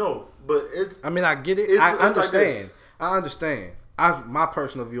I mean, I get it. It's I like understand. this. I understand. My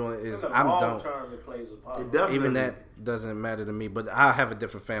personal view on it is In the I long don't. term, it plays a part. It definitely Even that doesn't matter to me. But I have a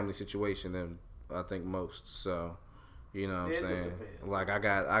different family situation than I think most. So, you know what I'm Yeah, it just saying? depends. Like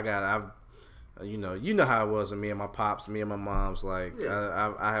I've you know how it was with me and my pops, me and my mom's. Like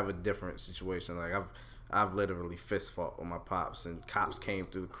Yeah. I have a different situation. Like I've literally fist fought with my pops, and cops came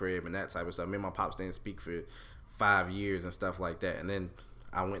through the crib and that type of stuff. Me and my pops didn't speak for 5 years and stuff like that. And then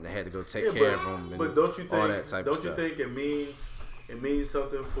I went and had to go take care of them and but don't you all think? that type Don't of you stuff. think it means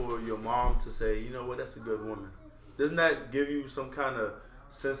something for your mom to say, you know what, that's a good woman? Doesn't that give you some kind of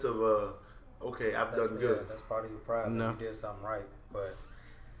sense of okay, I've done good? Yeah, that's part of your pride. No. That you did something right. But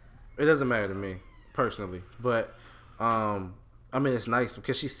It doesn't matter to me personally, but I mean, it's nice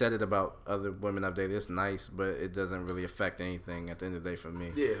because she said it about other women I've dated. It's nice, but it doesn't really affect anything at the end of the day for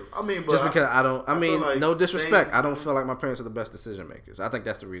me. Yeah, I mean, but Just because I don't. I feel mean, like no disrespect. saying- I don't feel like my parents are the best decision makers. I think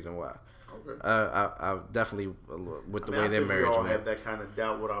that's the reason why. Okay. I definitely with the I mean, way I their think marriage we all went. have that kind of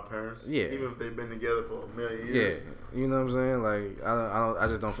doubt with our parents. Yeah. Even if they've been together for a million Yeah, years. you know what I'm saying. Like I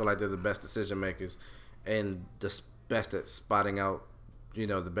just don't feel like they're the best decision makers, and best at spotting out,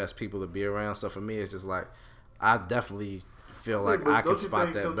 the best people to be around. So for me, it's just like I definitely feel like I can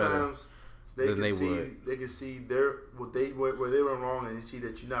spot that better than they would. They can see where they went wrong, and they see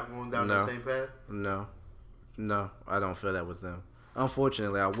that you're not going down the same path. No, I don't feel that with them.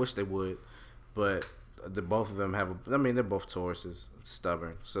 Unfortunately, I wish they would, but both of them have. They're both Tauruses,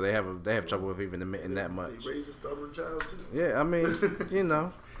 stubborn, so they have trouble with even admitting that much. They raise a stubborn child too. Yeah,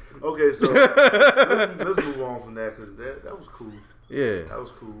 Okay, so let's move on from that because that was cool. Yeah, that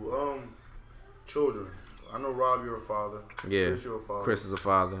was cool. Children. I know Rob, you're a father. Yeah, Chris, you're a father. Chris is a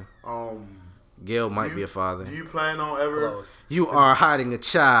father. Gail might be a father. Do you plan on ever? Close. You are hiding a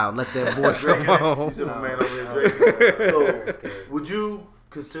child. Let that boy come home. You said my man over here drinking. So, would you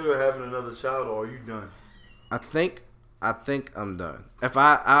consider having another child, or are you done? I think I'm done. If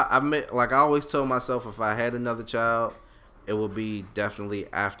I admit, like I always told myself, if I had another child, it would be definitely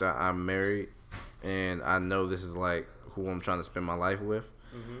after I'm married, and I know this is like who I'm trying to spend my life with.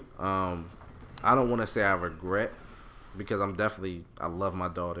 Mm-hmm. I don't want to say I regret, because I love my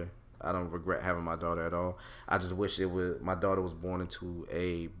daughter. I don't regret having my daughter at all. I just wish my daughter was born into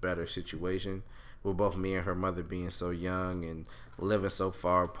a better situation, with both me and her mother being so young and living so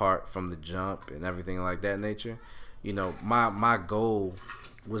far apart from the jump and everything like that nature. My goal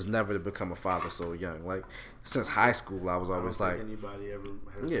was never to become a father so young. Like since high school, I was always like, anybody ever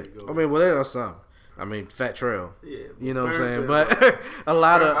has yeah. to go. There are some. Fat Trail. Yeah, you know what I'm saying. But a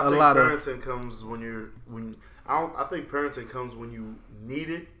lot of parenting comes I think parenting comes when you need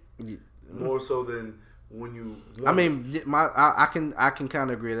it. More so than when you. I can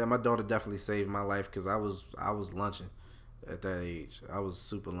kind of agree that my daughter definitely saved my life, because I was lunching at that age. I was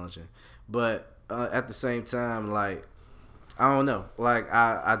super lunching, but at the same time, like I don't know, like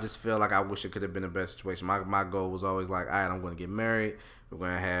I just feel like I wish it could have been a better situation. My goal was always like, all right, I'm going to get married. We're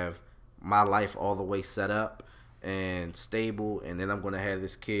going to have my life all the way set up and stable, and then I'm going to have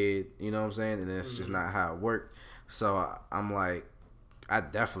this kid. You know what I'm saying? And that's just not how it worked. So I'm like, I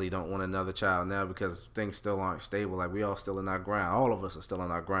definitely don't want another child now, because things still aren't stable. Like, we all still in our grind. All of us are still in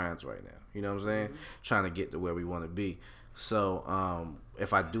our grinds right now. You know what I'm saying? Trying to get to where we want to be. So,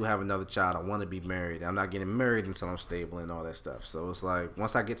 if I do have another child, I want to be married. I'm not getting married until I'm stable and all that stuff. So it's like,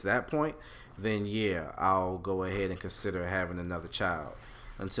 once I get to that point, then yeah, I'll go ahead and consider having another child.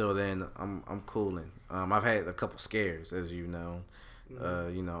 Until then, I'm cooling. I've had a couple scares, as you know.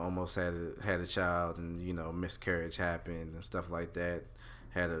 Almost had a child, and miscarriage happened and stuff like that.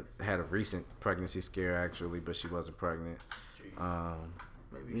 Had a recent pregnancy scare actually, but she wasn't pregnant.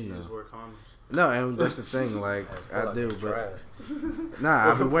 Maybe she just wear condoms. No, and that's the thing. Like I do, but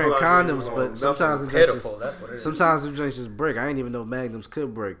I've been wearing condoms, but sometimes the joints just break. I didn't even know magnums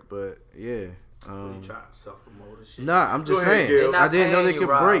could break, but yeah. You trying to self-promote and shit. Nah, I'm just saying. Gail. I didn't know they could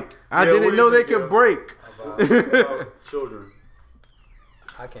break. I Yeah, didn't know they could break. About children.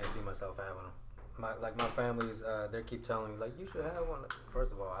 I can't see myself having them. My family's, they keep telling me, like, you should have one.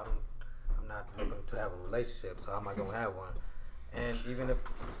 First of all, I'm not looking to have a relationship, so how am I going to have one? And even if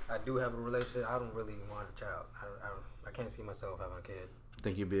I do have a relationship, I don't really want a child. I can't see myself having a kid.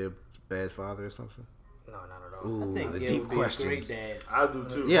 Think you'd be a bad father or something? No, not at all. Ooh, I think the Gail deep would be questions. a great dad. I do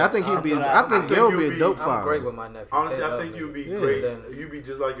too. Yeah, I think he'd be. I think Gail would be a dope father. I'm great with my nephew. Honestly, I think you'd be Yeah. great. Then- You'd be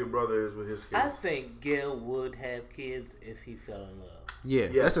just like your brother is with his kids. I think Gail would have kids if he fell in love. Yeah,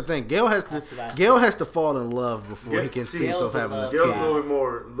 Yes. that's the thing. Gail has That's what I to fall in love before Yeah, he can see, see himself Gail's a having a love kid. Gail's a little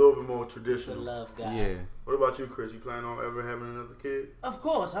bit more He's a traditional. love guy. Yeah. What about you, Chris? You plan on ever having another kid? Of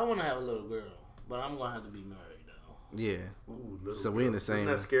course, I want to have a little girl, but I'm gonna have to be married though. Yeah. Ooh, little So we in the girl. same-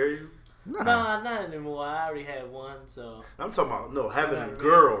 Doesn't that scare you? Nah, not anymore. I already had one, so. I'm talking about having Not a really.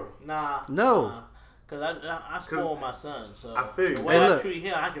 girl. Nah. No. Nah. Cause I spoil my son, so I feel you. the way Hey, I look. treat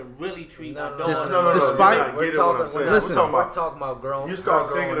him, I can really treat No, my no, daughter. No, Despite- you're not We're getting what I'm talking, saying. Listen. We're talking about grown. You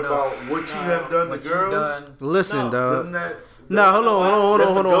start thinking about what you have done to what you girls. done. Listen, No, dog. Isn't that? No, hold on.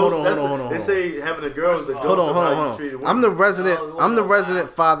 That's the ghost. They say having a girl is the ghost Hold of how you on. treated women. I'm the resident. Oh, I'm the wow. resident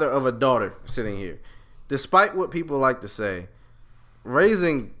father of a daughter sitting here. Despite what people like to say,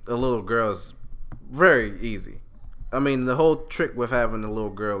 raising a little girl is very easy. I mean, the whole trick with having a little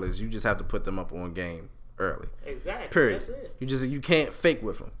girl is you just have to put them up on game early. Exactly. Period. That's it. You can't fake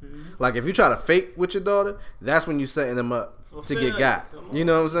with them. Like if you try to fake with your daughter, that's when you setting them up to get got. Come on. You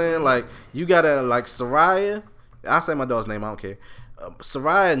know what I'm saying? Like you gotta like Soraya. I'll say my daughter's name. I don't care.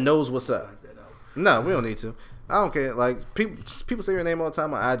 Soraya knows what's up. No, we don't need to. I don't care. Like people say her name all the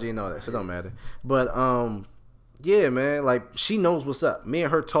time on IG and all that, so it don't matter. But yeah, man, like she knows what's up. Me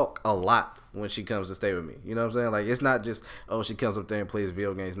and her talk a lot when she comes to stay with me. You know what I'm saying? Like, it's not just, oh, she comes up there and plays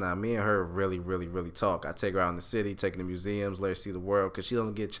video games. Nah, me and her really, really, really talk. I take her out in the city, take her to museums, let her see the world, because she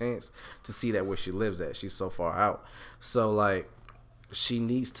doesn't get a chance to see that where she lives at. She's so far out. So, like, she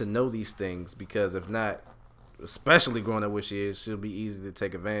needs to know these things, because if not, especially growing up where she is, she'll be easy to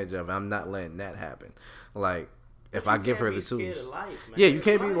take advantage of. I'm not letting that happen. Like, if I give her the tools. Yeah, you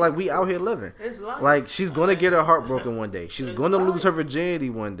can't be like, we out here living. Like, she's gonna get her heart broken one day. She's gonna lose her virginity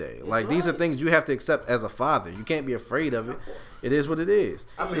one day. Like, these are things you have to accept as a father. You can't be afraid of it. It is what it is.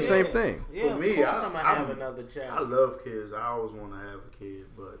 The same thing. For me, I have another child. I love kids. I always want to have a kid,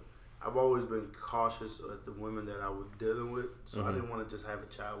 but I've always been cautious of the women that I was dealing with, so I didn't want to just have a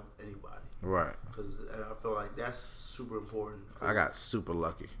child with anybody. Right. Because I feel like that's super important. I got super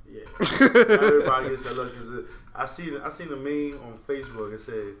lucky. Yeah. Not everybody gets that lucky. I seen a meme on Facebook. It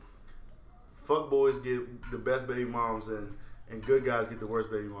said, "Fuck boys get the best baby moms, and good guys get the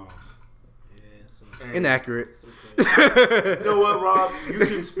worst baby moms." And inaccurate. you know what, Rob? You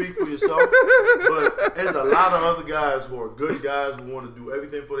can speak for yourself, but there's a lot of other guys who are good guys who want to do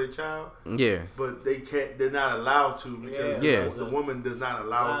everything for their child. Yeah. But they can't. They're not allowed to because the woman does not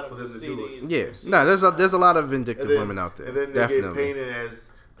allow for them to do it. Yeah. No, there's a lot of vindictive women out there. And then they definitely get painted as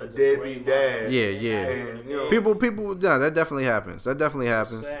a deadbeat dad. Yeah, yeah. And, you know, people. Yeah, that definitely happens.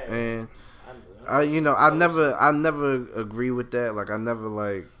 And I never agree with that. Like, I never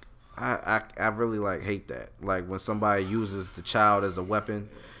like. I really like hate that. Like, when somebody uses the child as a weapon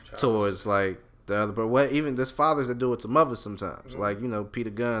towards like the other. But what even there's fathers that do it to mothers sometimes. Like, Peter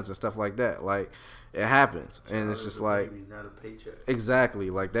Guns and stuff like that. Like, it happens, and it's just like not a paycheck.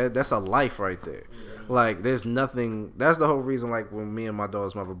 Exactly. Like that's a life right there. Yeah. Like, there's nothing. That's the whole reason. Like, when me and my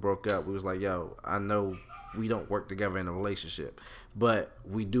daughter's mother broke up, we was like, yo, I know we don't work together in a relationship, but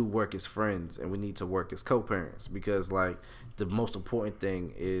we do work as friends, and we need to work as co-parents, because like the most important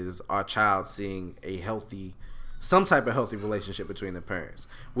thing is our child seeing some type of healthy relationship between the parents.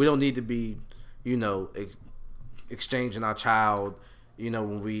 We don't need to be, exchanging our child,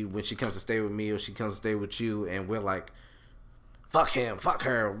 when she comes to stay with me or she comes to stay with you, and we're like, fuck him, fuck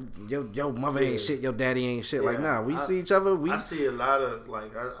her, your mother ain't shit, your daddy ain't shit. Like, nah, we see each other. I see a lot of,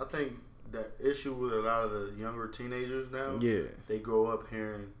 like, I think that issue with a lot of the younger teenagers now, they grow up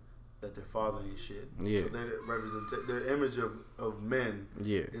hearing that their father ain't shit. Yeah. So their image of men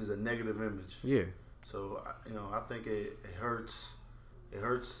is a negative image. Yeah. So I think it hurts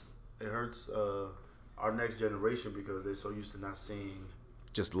our next generation, because they're so used to not seeing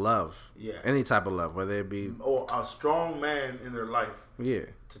just love. Yeah. Any type of love, whether it be or a strong man in their life. Yeah.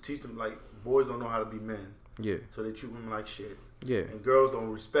 To teach them, like, boys don't know how to be men. Yeah. So they treat women like shit. Yeah. And girls don't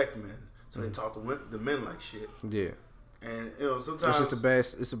respect men, so they talk to the men like shit. Yeah. And sometimes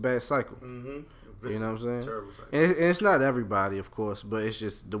it's a bad cycle. Mm-hmm. You know what I'm saying? Terrible cycle. And it's not everybody, of course, but it's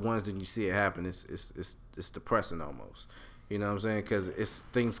just the ones that you see it happen. It's depressing almost. You know what I'm saying? Because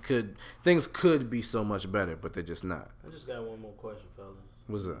things could be so much better, but they're just not. I just got one more question, fellas.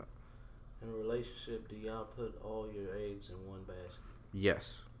 What's up? In a relationship, do y'all put all your eggs in one basket?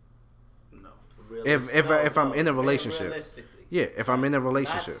 Yes. No. If I'm in a relationship. Yeah, if I'm in a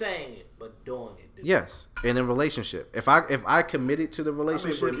relationship. Not saying it, but doing it. Yes, in a relationship. If I committed to the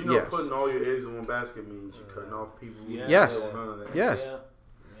relationship, yes. Putting all your eggs in one basket means you're cutting off people. Yeah. Yes. Yes.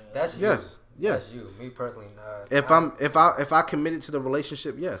 That's you. Yes. Yes. That's you. Me personally, if I committed to the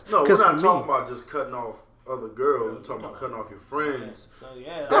relationship, yes. No, we're not talking about just cutting off other girls. We're talking about cutting off your friends. So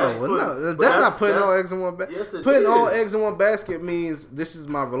yeah. That's not putting all eggs in one basket. Yes, putting all eggs in one basket means this is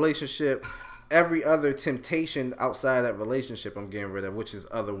my relationship. Every other temptation outside that relationship, I'm getting rid of, which is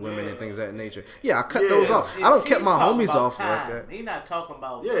other women and things of that nature. Yeah, I cut those off. I don't cut my homies off like that. He's not talking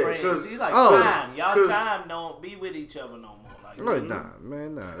about friends. He's like, time. Y'all time don't be with each other no more. Like, nah,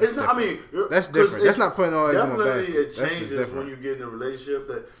 man, nah. It's not. I mean, that's different. That's not putting all eggs in one basket. It changes when you get in a relationship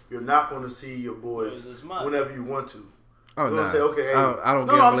that you're not going to see your boys whenever you want to. Oh, no. Say, okay, hey, I don't.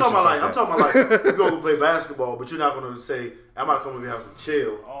 No, I'm talking about like you go play basketball, but you're not going to say, I'm about to come to your house and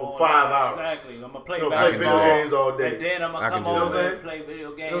chill for 5 hours. Exactly. I'm going to play basketball, video games all day, and then I'm going to come over and play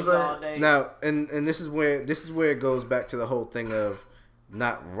video games all day. Now, and this is where it goes back to the whole thing of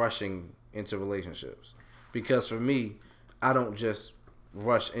not rushing into relationships, because for me, I don't just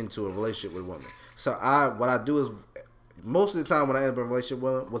rush into a relationship with a woman. So what I do is, most of the time when I end up in a relationship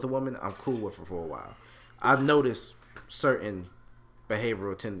with a woman, I'm cool with her for a while. I notice certain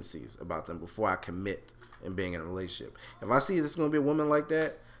behavioral tendencies about them before I commit in being in a relationship. If I see there's going to be a woman like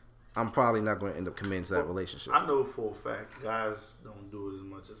that, I'm probably not going to end up committing to that relationship. I know for a fact guys don't do it as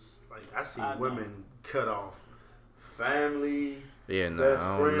much as, like, I see women cut off family. Yeah, Best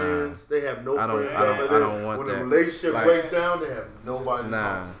friends, they have no friends. I don't want when that. When the relationship Like, breaks down, they have nobody to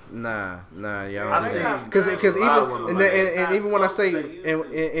talk to. Nah, I y'all. see. Because even and even when I say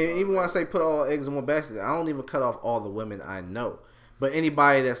and even when I say put all eggs in one basket, I don't even cut off all the women I know. But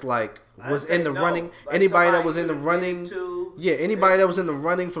anybody that's like was in the running, anybody that was in the running, anybody that was in the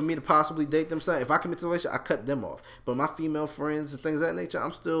running for me to possibly date them, son, if I commit to a relationship, I cut them off. But my female friends and things of that nature,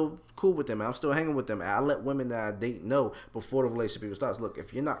 I'm still cool with them. I'm still hanging with them. And I let women that I date know before the relationship even starts. Look,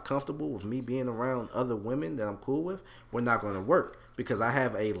 if you're not comfortable with me being around other women that I'm cool with, we're not going to work because I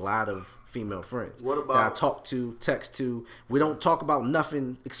have a lot of female friends What about, that I talk to, text to. We don't talk about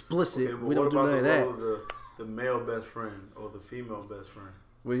nothing explicit. Okay, we don't do none of that. The male best friend or the female best friend.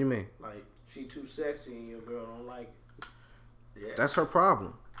 What do you mean? Like, she too sexy and your girl don't like it. yeah. That's her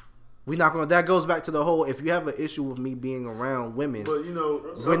problem. We not gonna. That goes back to the whole. If you have an issue with me being around women, But you know,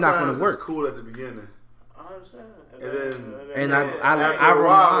 we're not gonna work. It's cool at the beginning, I understand. and then I after a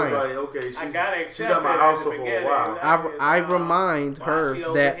while, remind. it's like, okay, I she's at my house for a while. I remind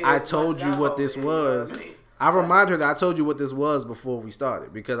her that I told you what this was. I remind her that I told you what this was before we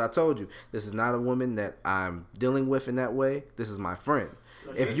started because I told you this is not a woman that I'm dealing with in that way. This is my friend.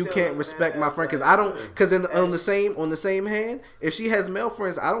 If you can't respect my friend, because I don't, because on the same hand, if she has male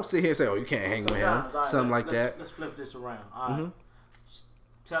friends, I don't sit here and say, oh, you can't hang with him, something like that. Let's flip this around. All right.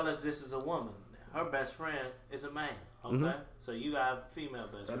 Tell us this is a woman. Her best friend is a man. Okay, so you got a female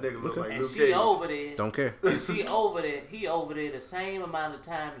best friend. That nigga look like and Luke she Cage. over there. Don't care. And she over there. He over there the same amount of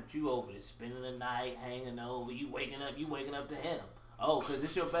time that you over there, spending the night, hanging over. You waking up to him. Oh, because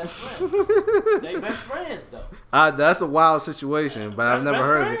it's your best friend. They best friends though. That's a wild situation, but I've That's never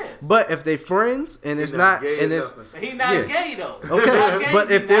heard of it. friends. But if they friends and it's not, gay and it's He not Yeah. gay though. Okay, He not gay, but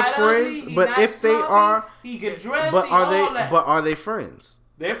he if they're not ugly, friends- he but not if they sloppy, are- he can dress. but he are all they? that. But are they friends?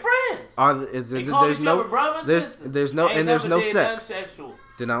 They're friends. There's Call there's each no other brother and there's sister. there's no Ain't and there's never no did nothing sex. sexual.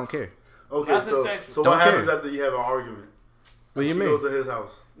 Then I don't care. Okay, Nothing sexual. so Don't what happens care. after you have an argument? What do you She mean? goes to his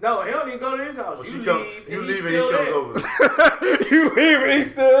house. No, he don't even go to his house. Or You she leave, come, you and leave he's and he still comes there. over. You leave and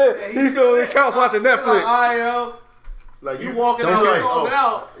he's still there. He's still on the couch watching Like, Netflix. all right, yo. Like You walking Don't out, care. you going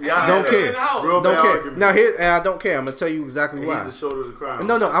out. Yeah, I Don't had care. In the house. Real Don't bad care. argument. Now here, and I don't care. I'm gonna tell you exactly And why. he's the shoulder of the crime.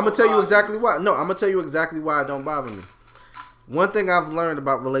 No, I'm gonna tell you exactly why. No, I'm gonna tell you exactly why it don't bother me. One thing I've learned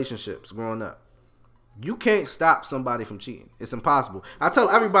about relationships growing up, you can't stop somebody from cheating. It's impossible. I tell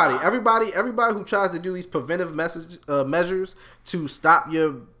everybody who tries to do these preventive measures to stop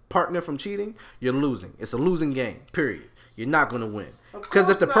your partner from cheating, you're losing. It's a losing game. Period. You're not gonna win. Because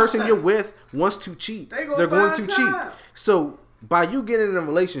if the person you're with wants to cheat, they're going to cheat. So by you getting in a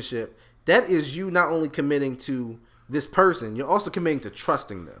relationship, that is you not only committing to this person, you're also committing to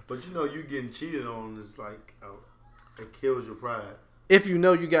trusting them. But you know, you getting cheated on is like, it kills your pride. If you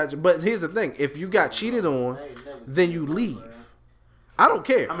know you got, but here's the thing: if you got cheated on, then you leave. I don't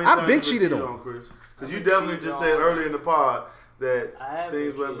care. How many I've times been you cheated on. Chris? Because you definitely just said earlier in the pod that I have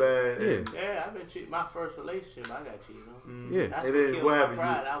things been went bad. Yeah. And, Yeah, I've been cheating. My first relationship, I got cheated on. Yeah, That's and what then killed what my happened?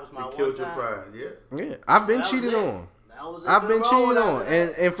 pride. That was my It one killed your time. pride. Yeah. yeah. I've been That was cheated it. on. That was I've been the cheated road on, after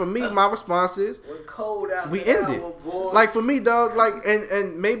and for me, my response is When cold out we there, end it. I was bored. Like for me, dog. Like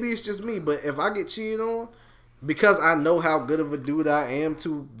and maybe it's just me, but if I get cheated on, because I know how good of a dude I am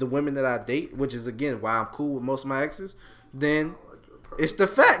to the women that I date, which is again why I'm cool with most of my exes, then it's the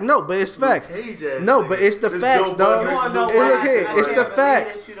fact. No, but it's facts. No, but it's the facts, dog. You wanna know Hey, look why here, I it's said the that?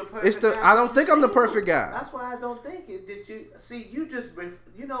 facts. You the perfect It's the. guy I don't think I'm the for perfect guy. That's why I don't think it. Did you see? You just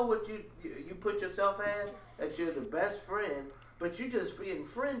you know what you put yourself as that you're the best friend, but you just being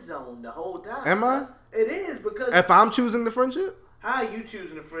friend zoned the whole time. Am I? It is because If I'm choosing the friendship, how are you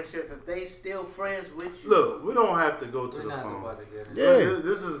choosing a friendship if they still friends with you? Look, we don't have to go to We're the not phone. about to get it. yeah.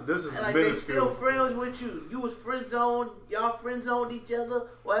 This is Like they still minuscule. friends with you. You was friend zoned. Y'all friend zoned each other.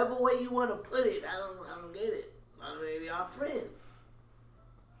 Whatever way you want to put it, I don't get it. I mean, y'all friends.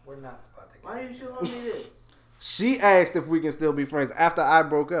 We're not about to get Why it. you showing me this? She asked if we can still be friends after I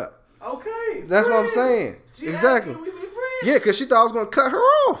broke up. Okay, That's what I'm friends. saying. She Exactly. asking we be friends. Yeah, because she thought I was gonna cut her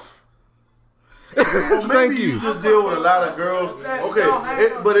off. Well, maybe Thank you you. just deal with a lot of girls. That Okay, don't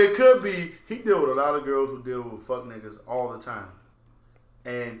have but it could be he deal with a lot of girls who deal with fuck niggas all the time,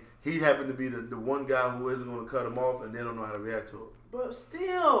 and he happened to be the one guy who isn't going to cut him off, and they don't know how to react to it. But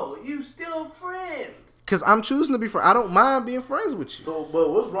still, you still friends. Because I'm choosing to be friends. I don't mind being friends with you. So,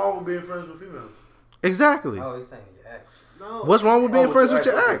 but what's wrong with being friends with females? Exactly. Oh, he's saying your ex. No. What's wrong with being Oh, friends with with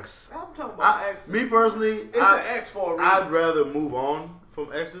your your ex, ex? I'm talking about exes. Me personally, It's an ex for a reason. I'd rather move on from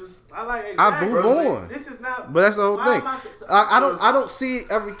exes. I like I exactly. move on. This is not. But that's the whole why thing. am I don't see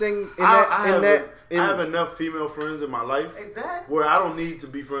everything in I that. have In that. I have enough female friends in my life Exactly. where I don't need to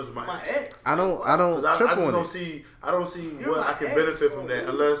be friends with My ex. ex. I don't Because I trip just on don't it. see. I don't see You're what my I can ex, benefit from bro. that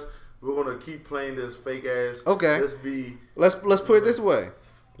unless we're gonna keep playing this fake ass. Okay. Let's be. Let's put it this way.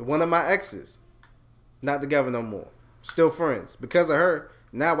 One of my exes, not together no more. Still friends. Because of her,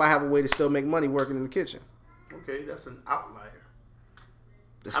 now I have a way to still make money working in the kitchen. Okay, that's an outlier.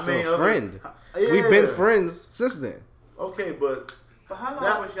 That's I still mean, a friend. Yeah. We've been friends since then. Okay, but But how long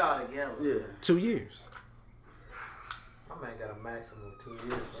That- was y'all together? yeah. 2 years. My man got a maximum of 2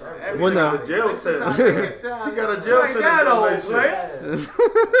 years. Every- Well, no. Got a jail This is sentence. how niggas sound. She got a You jail ain't that old, sentence.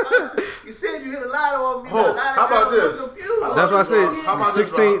 man. You said you hit a lot on me. Oh, a lot how of about girls this? look confused. That's why I said How about this,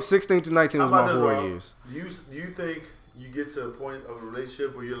 16, Rob? 16 to 19 How was about my this, 4 Rob? years. You think you get to a point of a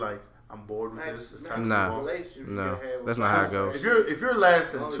relationship where you're like, I'm bored with this. It's time Nah. to move on. No, that's not how it goes. If you're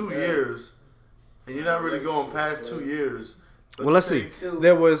lasting Only 2 bad. years and you're not really going past 2 years. don't Well, let's you see. think-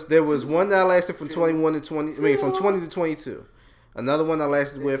 There was one that lasted from 21 to 20. I mean, from 20 to 22. Another one I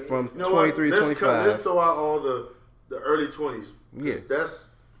lasted with from You know 23 what? to Let's 25. throw out all the early 20s. 'Cause Yeah.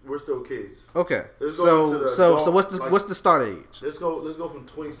 we're still kids. Okay. Let's go into So the adult, what's the start age? Let's go from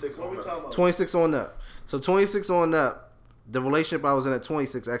 26 What on we up. talking about? 26 on up. So 26 on up. The relationship I was in at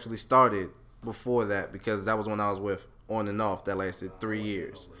 26 actually started before that because that was when I was with on and off that lasted 3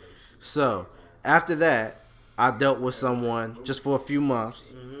 years. So after that, I dealt with someone just for a few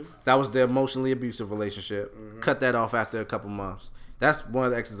months. That was the emotionally abusive relationship. Cut that off after a couple months. That's one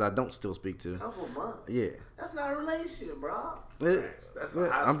of the exes I don't still speak to. Couple months. Yeah. That's not a relationship, bro. That's the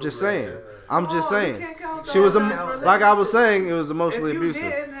high I'm school just saying. relationship. I'm just Oh, you saying. can't count She was that as a like I was relationship. saying. It was emotionally If you abusive.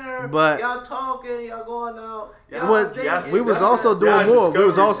 getting her, But- y'all talking, y'all going out. Y'all What dating, we was y'all- also y'all doing more. We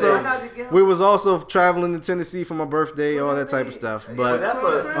was discovery also stage. Y'all not together. we was also traveling to Tennessee for my birthday, all that type of stuff. But But that's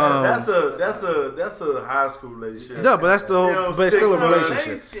a high school relationship. yeah, but that's the whole. You know, But it's still a 6 months.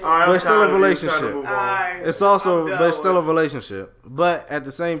 relationship. All right, But it's still a I'm tired of you relationship. trying to move on. Alright, It's also, I'm done but it's still a with relationship. But at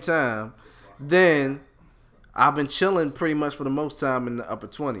the same time, then I've been chilling pretty much for the most time in the upper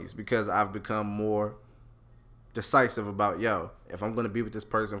 20s because I've become more decisive about, if I'm going to be with this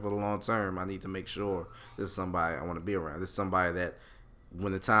person for the long term, I need to make sure this is somebody I want to be around. This is somebody that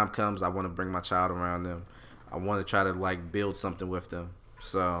when the time comes, I want to bring my child around them. I want to try to like build something with them.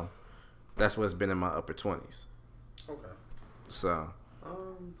 So that's what's been in my upper 20s. Okay. So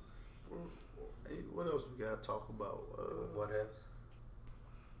What else we gotta talk about? What ifs?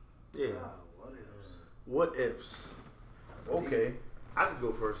 Yeah. What else? What ifs? Okay, I can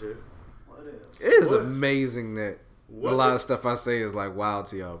go first here. What else? it is What? amazing that What a lot if- of stuff I say is like wild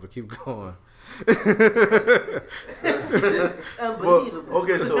to y'all, but keep going. Unbelievable.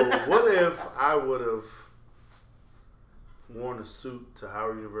 Okay, so what if I would have worn a suit to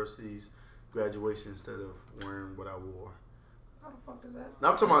Howard University's graduation instead of wearing what I wore? How the fuck is that?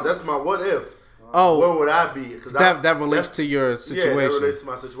 Now I'm talking about that's my what if. Oh, Where would I be? Because that relates to your Yeah, situation. that relates to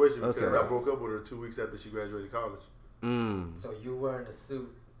my situation because Okay. I broke up with her 2 weeks after she graduated college. So you wearing a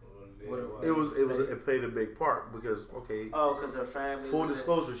suit? It played a big part because Oh, because her family. full was in-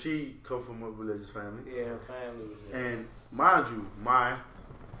 disclosure, she come from a religious family, Yeah, her family was in. and mind you, my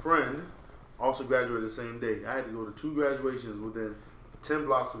friend also graduated the same day. I had to go to 2 graduations within 10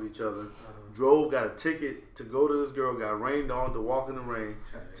 blocks of each other. Drove, got a ticket to go to this girl, got rained on to walk in the rain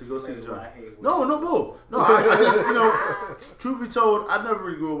to go see the joint. No, bull. No, I just, truth be told, I never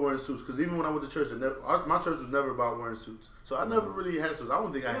really grew up wearing suits because even when I went to church, my church was never about wearing suits. So I never really had suits. I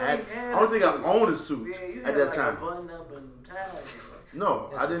don't think I owned a suit Yeah, you at had that like time. a button up and ties. No,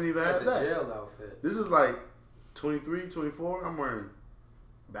 I didn't even have the that. jail outfit. This is like 23, 24. I'm wearing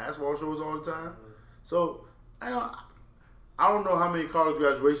basketball shorts all the time. So I don't know how many college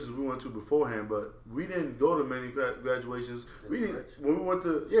graduations we went to beforehand, but we didn't go to many graduations. We didn't rich. when we went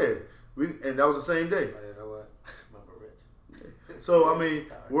to and that was the same day. Oh, you know what? Remember Rich? So I mean,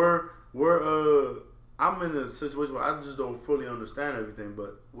 I'm in a situation where I just don't fully understand everything.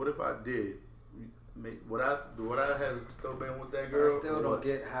 But what if I did? Would I have still been with that girl? I still or don't what?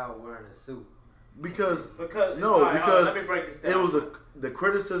 get how wearing a suit. Because No, all right, because let me break this down. it was the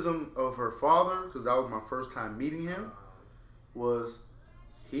criticism of her father because that was my first time meeting him. Was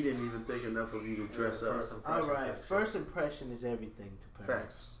he didn't even think enough of you to dress up? First All impression right, test. first impression is everything to parents.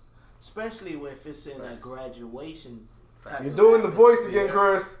 Facts. Especially if it's in a Facts. graduation. type You're of doing the atmosphere. voice again,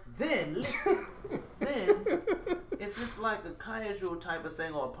 Chris. Then, listen, then, if it's like a casual type of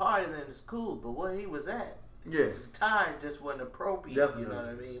thing or a party, then it's cool. But where he was at, Yes. his time just wasn't appropriate. Definitely. You know what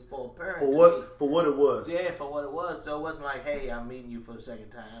I mean? For a parent. For to what it was. be- Yeah, for what it was. So it wasn't like, hey, I'm meeting you for the second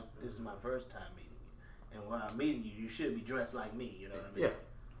time. This is my first time meeting you. And when I'm meeting you, you should be dressed like me. You know what I mean? Yeah.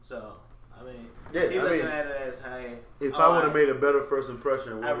 So I mean, Yeah, he I looking mean, at it as, hey, If oh, I would have made a better first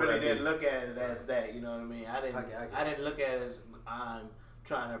impression, I what would really I didn't do? look at it as that. You know what I mean? I I didn't look at it as I'm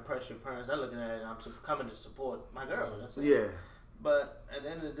trying to impress your parents. I'm looking at it. I'm coming to support my girl. That's it. Yeah. But at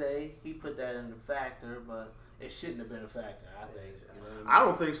the end of the day, he put that in the factor, but it shouldn't have been a factor. I think. You know what I mean? I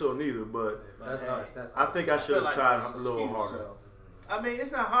don't think so neither, but That's Hey, honest. That's I think I should feel have like tried that's a little excuse, harder. so. I mean,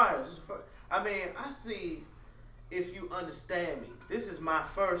 it's not hard. It's just I mean, I see if you understand me. This is my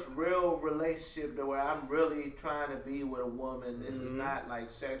first real relationship to where I'm really trying to be with a woman. This is not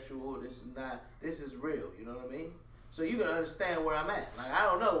like sexual. This is real. You know what I mean? So you can understand where I'm at. Like, I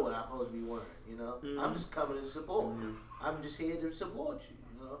don't know what I'm supposed to be wearing. You know, I'm just coming to support. I'm just here to support you.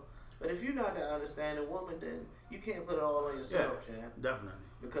 You know. But if you're not an understanding woman, then you can't put it all on yourself, champ. Definitely.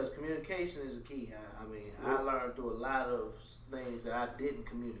 Because communication is the key. I mean, I learned through a lot of things that I didn't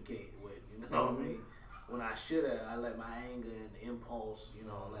communicate with. You know what I mean? When I should have, I let my anger and impulse, you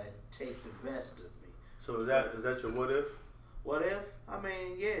know, like take the best of me. So is that your what if? What if? I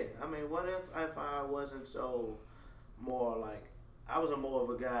mean, yeah. I mean, what if I wasn't so more like I was more of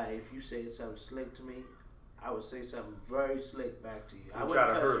a guy. If you said something slick to me, I would say something very slick back to you. I try to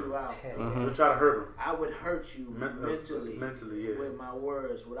wouldn't hurt cuss you out. You'll try to hurt him. I would hurt you mentally, yeah. with my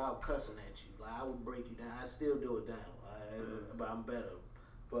words without cussing at you. Like, I would break you down. I still do it down, but I'm better.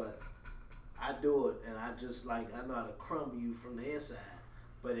 But I do it, and I just like I know how to crumble you from the inside.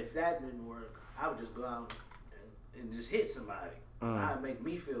 But if that didn't work, I would just go out and just hit somebody. That'd make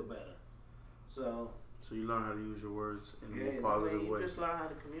me feel better. So you learn how to use your words in a yeah, positive I mean, way. you just learn how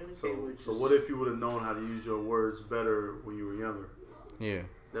to communicate with. So what if you would have known how to use your words better when you were younger? Yeah.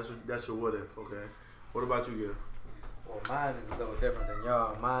 That's your what if. Okay. What about you, Gil? Well, mine is a little different than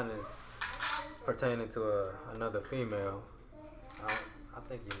y'all. Mine is pertaining to another female. I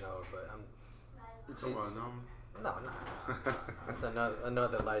think you know, but You talking about Norman? no. It's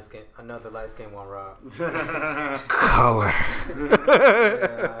another light skin one, Rob. Color.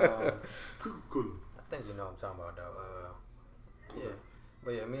 Yeah, Cool. I think you know what I'm talking about though. Yeah,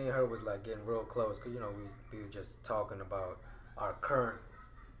 but yeah, me and her was like getting real close because you know we were just talking about our current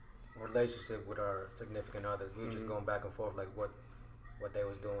relationship with our significant others. We were just going back and forth like what they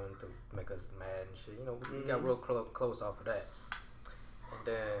was doing to make us mad and shit. You know, we got real close off of that, and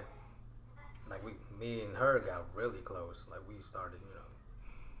then like me and her got really close. Like we started, you know,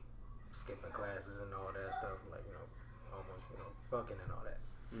 skipping classes and all that stuff. Like you know, almost fucking and all that.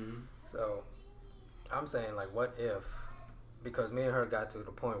 So I'm saying like, what if? Because me and her got to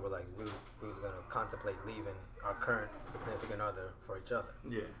the point where like we was gonna contemplate leaving our current significant other for each other.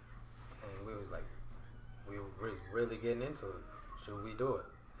 Yeah. And we was like, we were really getting into it. Should we do it?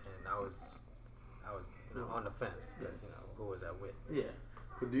 And I was on the fence because who was I with? Yeah.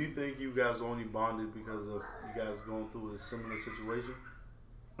 But do you think you guys only bonded because of you guys going through a similar situation?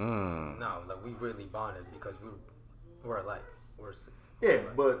 No, like we really bonded because we're alike. Yeah,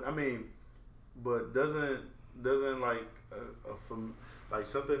 but I mean, doesn't like from like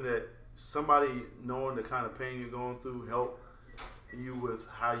something that somebody knowing the kind of pain you're going through help you with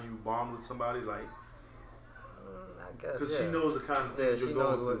how you bond with somebody, like I guess because she knows the kind of things you're she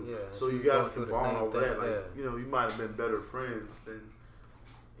going knows through, what, so you she's guys going can through the bond same over thing, that. Like you might have been better friends than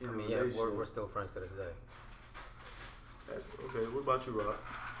in a relationship. we're still friends to this day. That's, okay, what about you,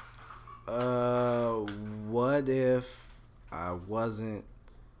 Rob? What if I wasn't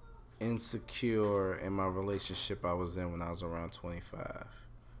insecure in my relationship I was in when I was around 25?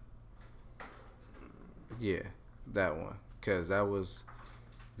 Yeah, that one. Because that was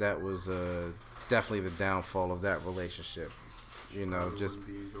definitely the downfall of that relationship. You know, Probably just...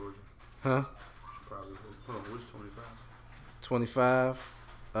 wouldn't be in Georgia. Huh? Probably. Hold on, which 25? 25?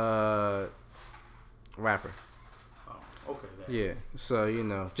 Rapper. Oh, okay. That. Yeah.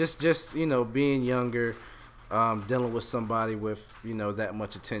 So, just being younger, dealing with somebody with, that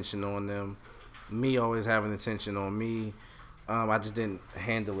much attention on them, me always having attention on me, I just didn't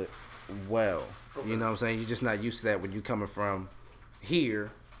handle it well. Okay. You know what I'm saying? You're just not used to that when you coming from here,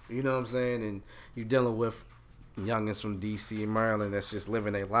 you know what I'm saying? And you dealing with youngins from DC and Maryland that's just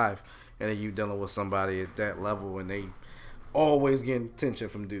living their life, and then you dealing with somebody at that level and they always getting attention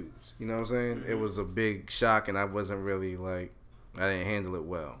from dudes. You know what I'm saying? Mm-hmm. It was a big shock, and I wasn't really like, I didn't handle it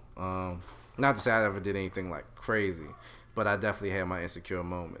well. Not to say I ever did anything like crazy, but I definitely had my insecure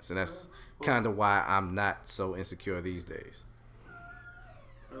moments, and that's kind of why I'm not so insecure these days.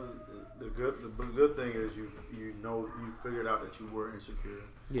 The good thing is you figured out that you were insecure.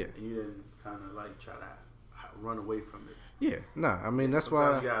 Yeah. And you didn't kind of like try to run away from it. Yeah. Nah. I mean that's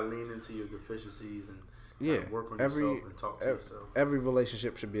sometimes why you gotta lean into your deficiencies and work on yourself and talk to yourself. Every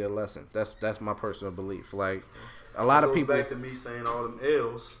relationship should be a lesson. That's my personal belief. Like a lot of goes people. back to me saying all them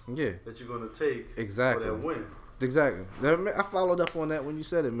L's Yeah, that you're gonna take exactly. for that win. Exactly. I followed up on that when you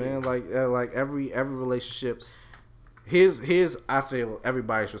said it, man. Like every relationship. Here's I feel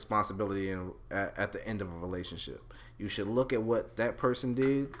everybody's responsibility at the end of a relationship. You should look at what that person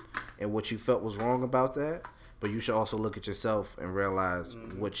did and what you felt was wrong about that, but you should also look at yourself and realize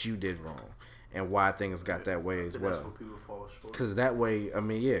what you did wrong and why things got that way as well. That's where people fall short. Because that way, I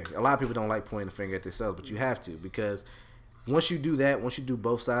mean, yeah, a lot of people don't like pointing the finger at themselves, but you have to, because once you do that, once you do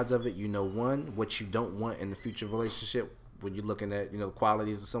both sides of it, you know, one, what you don't want in the future relationship when you're looking at, you know, the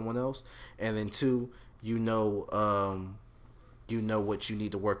qualities of someone else, and then two, you know what you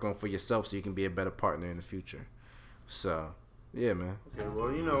need to work on for yourself so you can be a better partner in the future. So, yeah, man. Okay, well,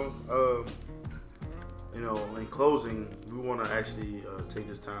 in closing, we want to actually take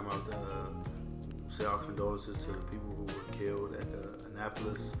this time out to say our condolences to the people who were killed at the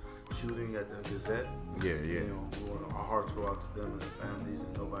Annapolis shooting at the Gazette. Yeah. We want our hearts go out to them and their families,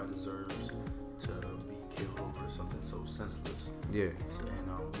 and nobody deserves to be killed over something so senseless. Yeah.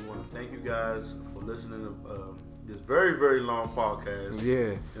 And we want to thank you guys for listening to this very, very long podcast. Yeah.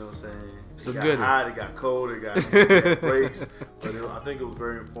 You know what I'm saying? It's It a got goodie. hot, it got cold, it got breaks. But I think it was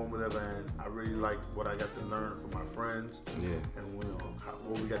very informative, and I really liked what I got to learn from my friends. Yeah. And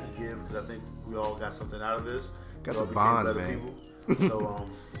what we got to give, because I think we all got something out of this. Got We all the became bond, better man. people. So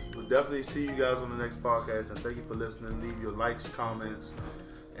we'll definitely see you guys on the next podcast, and thank you for listening. Leave your likes, comments,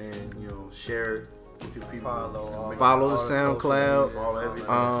 and share it with your people. Follow the all the SoundCloud. social Follow media, everything.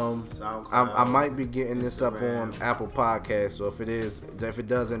 Um, SoundCloud, I might be getting this up on Instagram. Apple Podcasts, so if it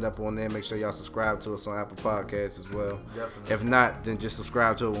does end up on there, make sure y'all subscribe to us on Apple Podcasts as well. Definitely. If not, then just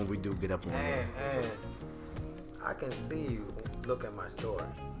subscribe to it when we do get up on And I can see you look at my story.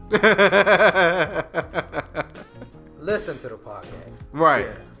 there. Listen to the podcast. Right.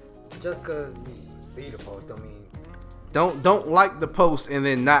 Yeah. Just because you see the post don't mean Don't like the post and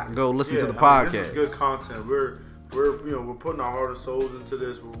then not go listen to the podcast. This is good content. We're putting our heart and souls into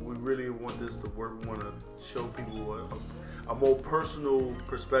this. We really want this to work. We want to show people a more personal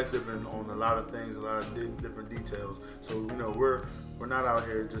perspective on a lot of things, a lot of different details. So we're not out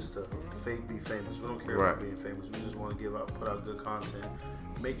here just to fake be famous. We don't care Right. about being famous. We just want to put out good content.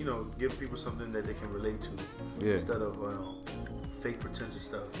 Give people something that they can relate to, Yeah. instead of fake pretentious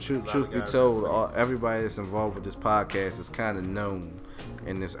stuff. A lot Truth of be guys told, are fake. everybody that's involved with this podcast is kind of known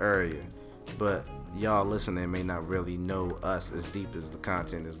in this area, but y'all listening may not really know us as deep as the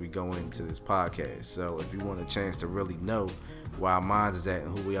content as we go into this podcast. So if you want a chance to really know where our minds is at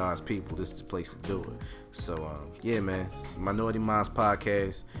and who we are as people, this is the place to do it. So yeah, man, Minority Minds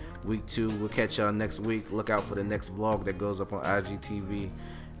Podcast, week 2. We'll catch y'all next week. Look out for the next vlog that goes up on IGTV,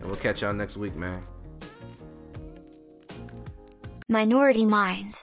 and we'll catch y'all next week, man. Minority Minds.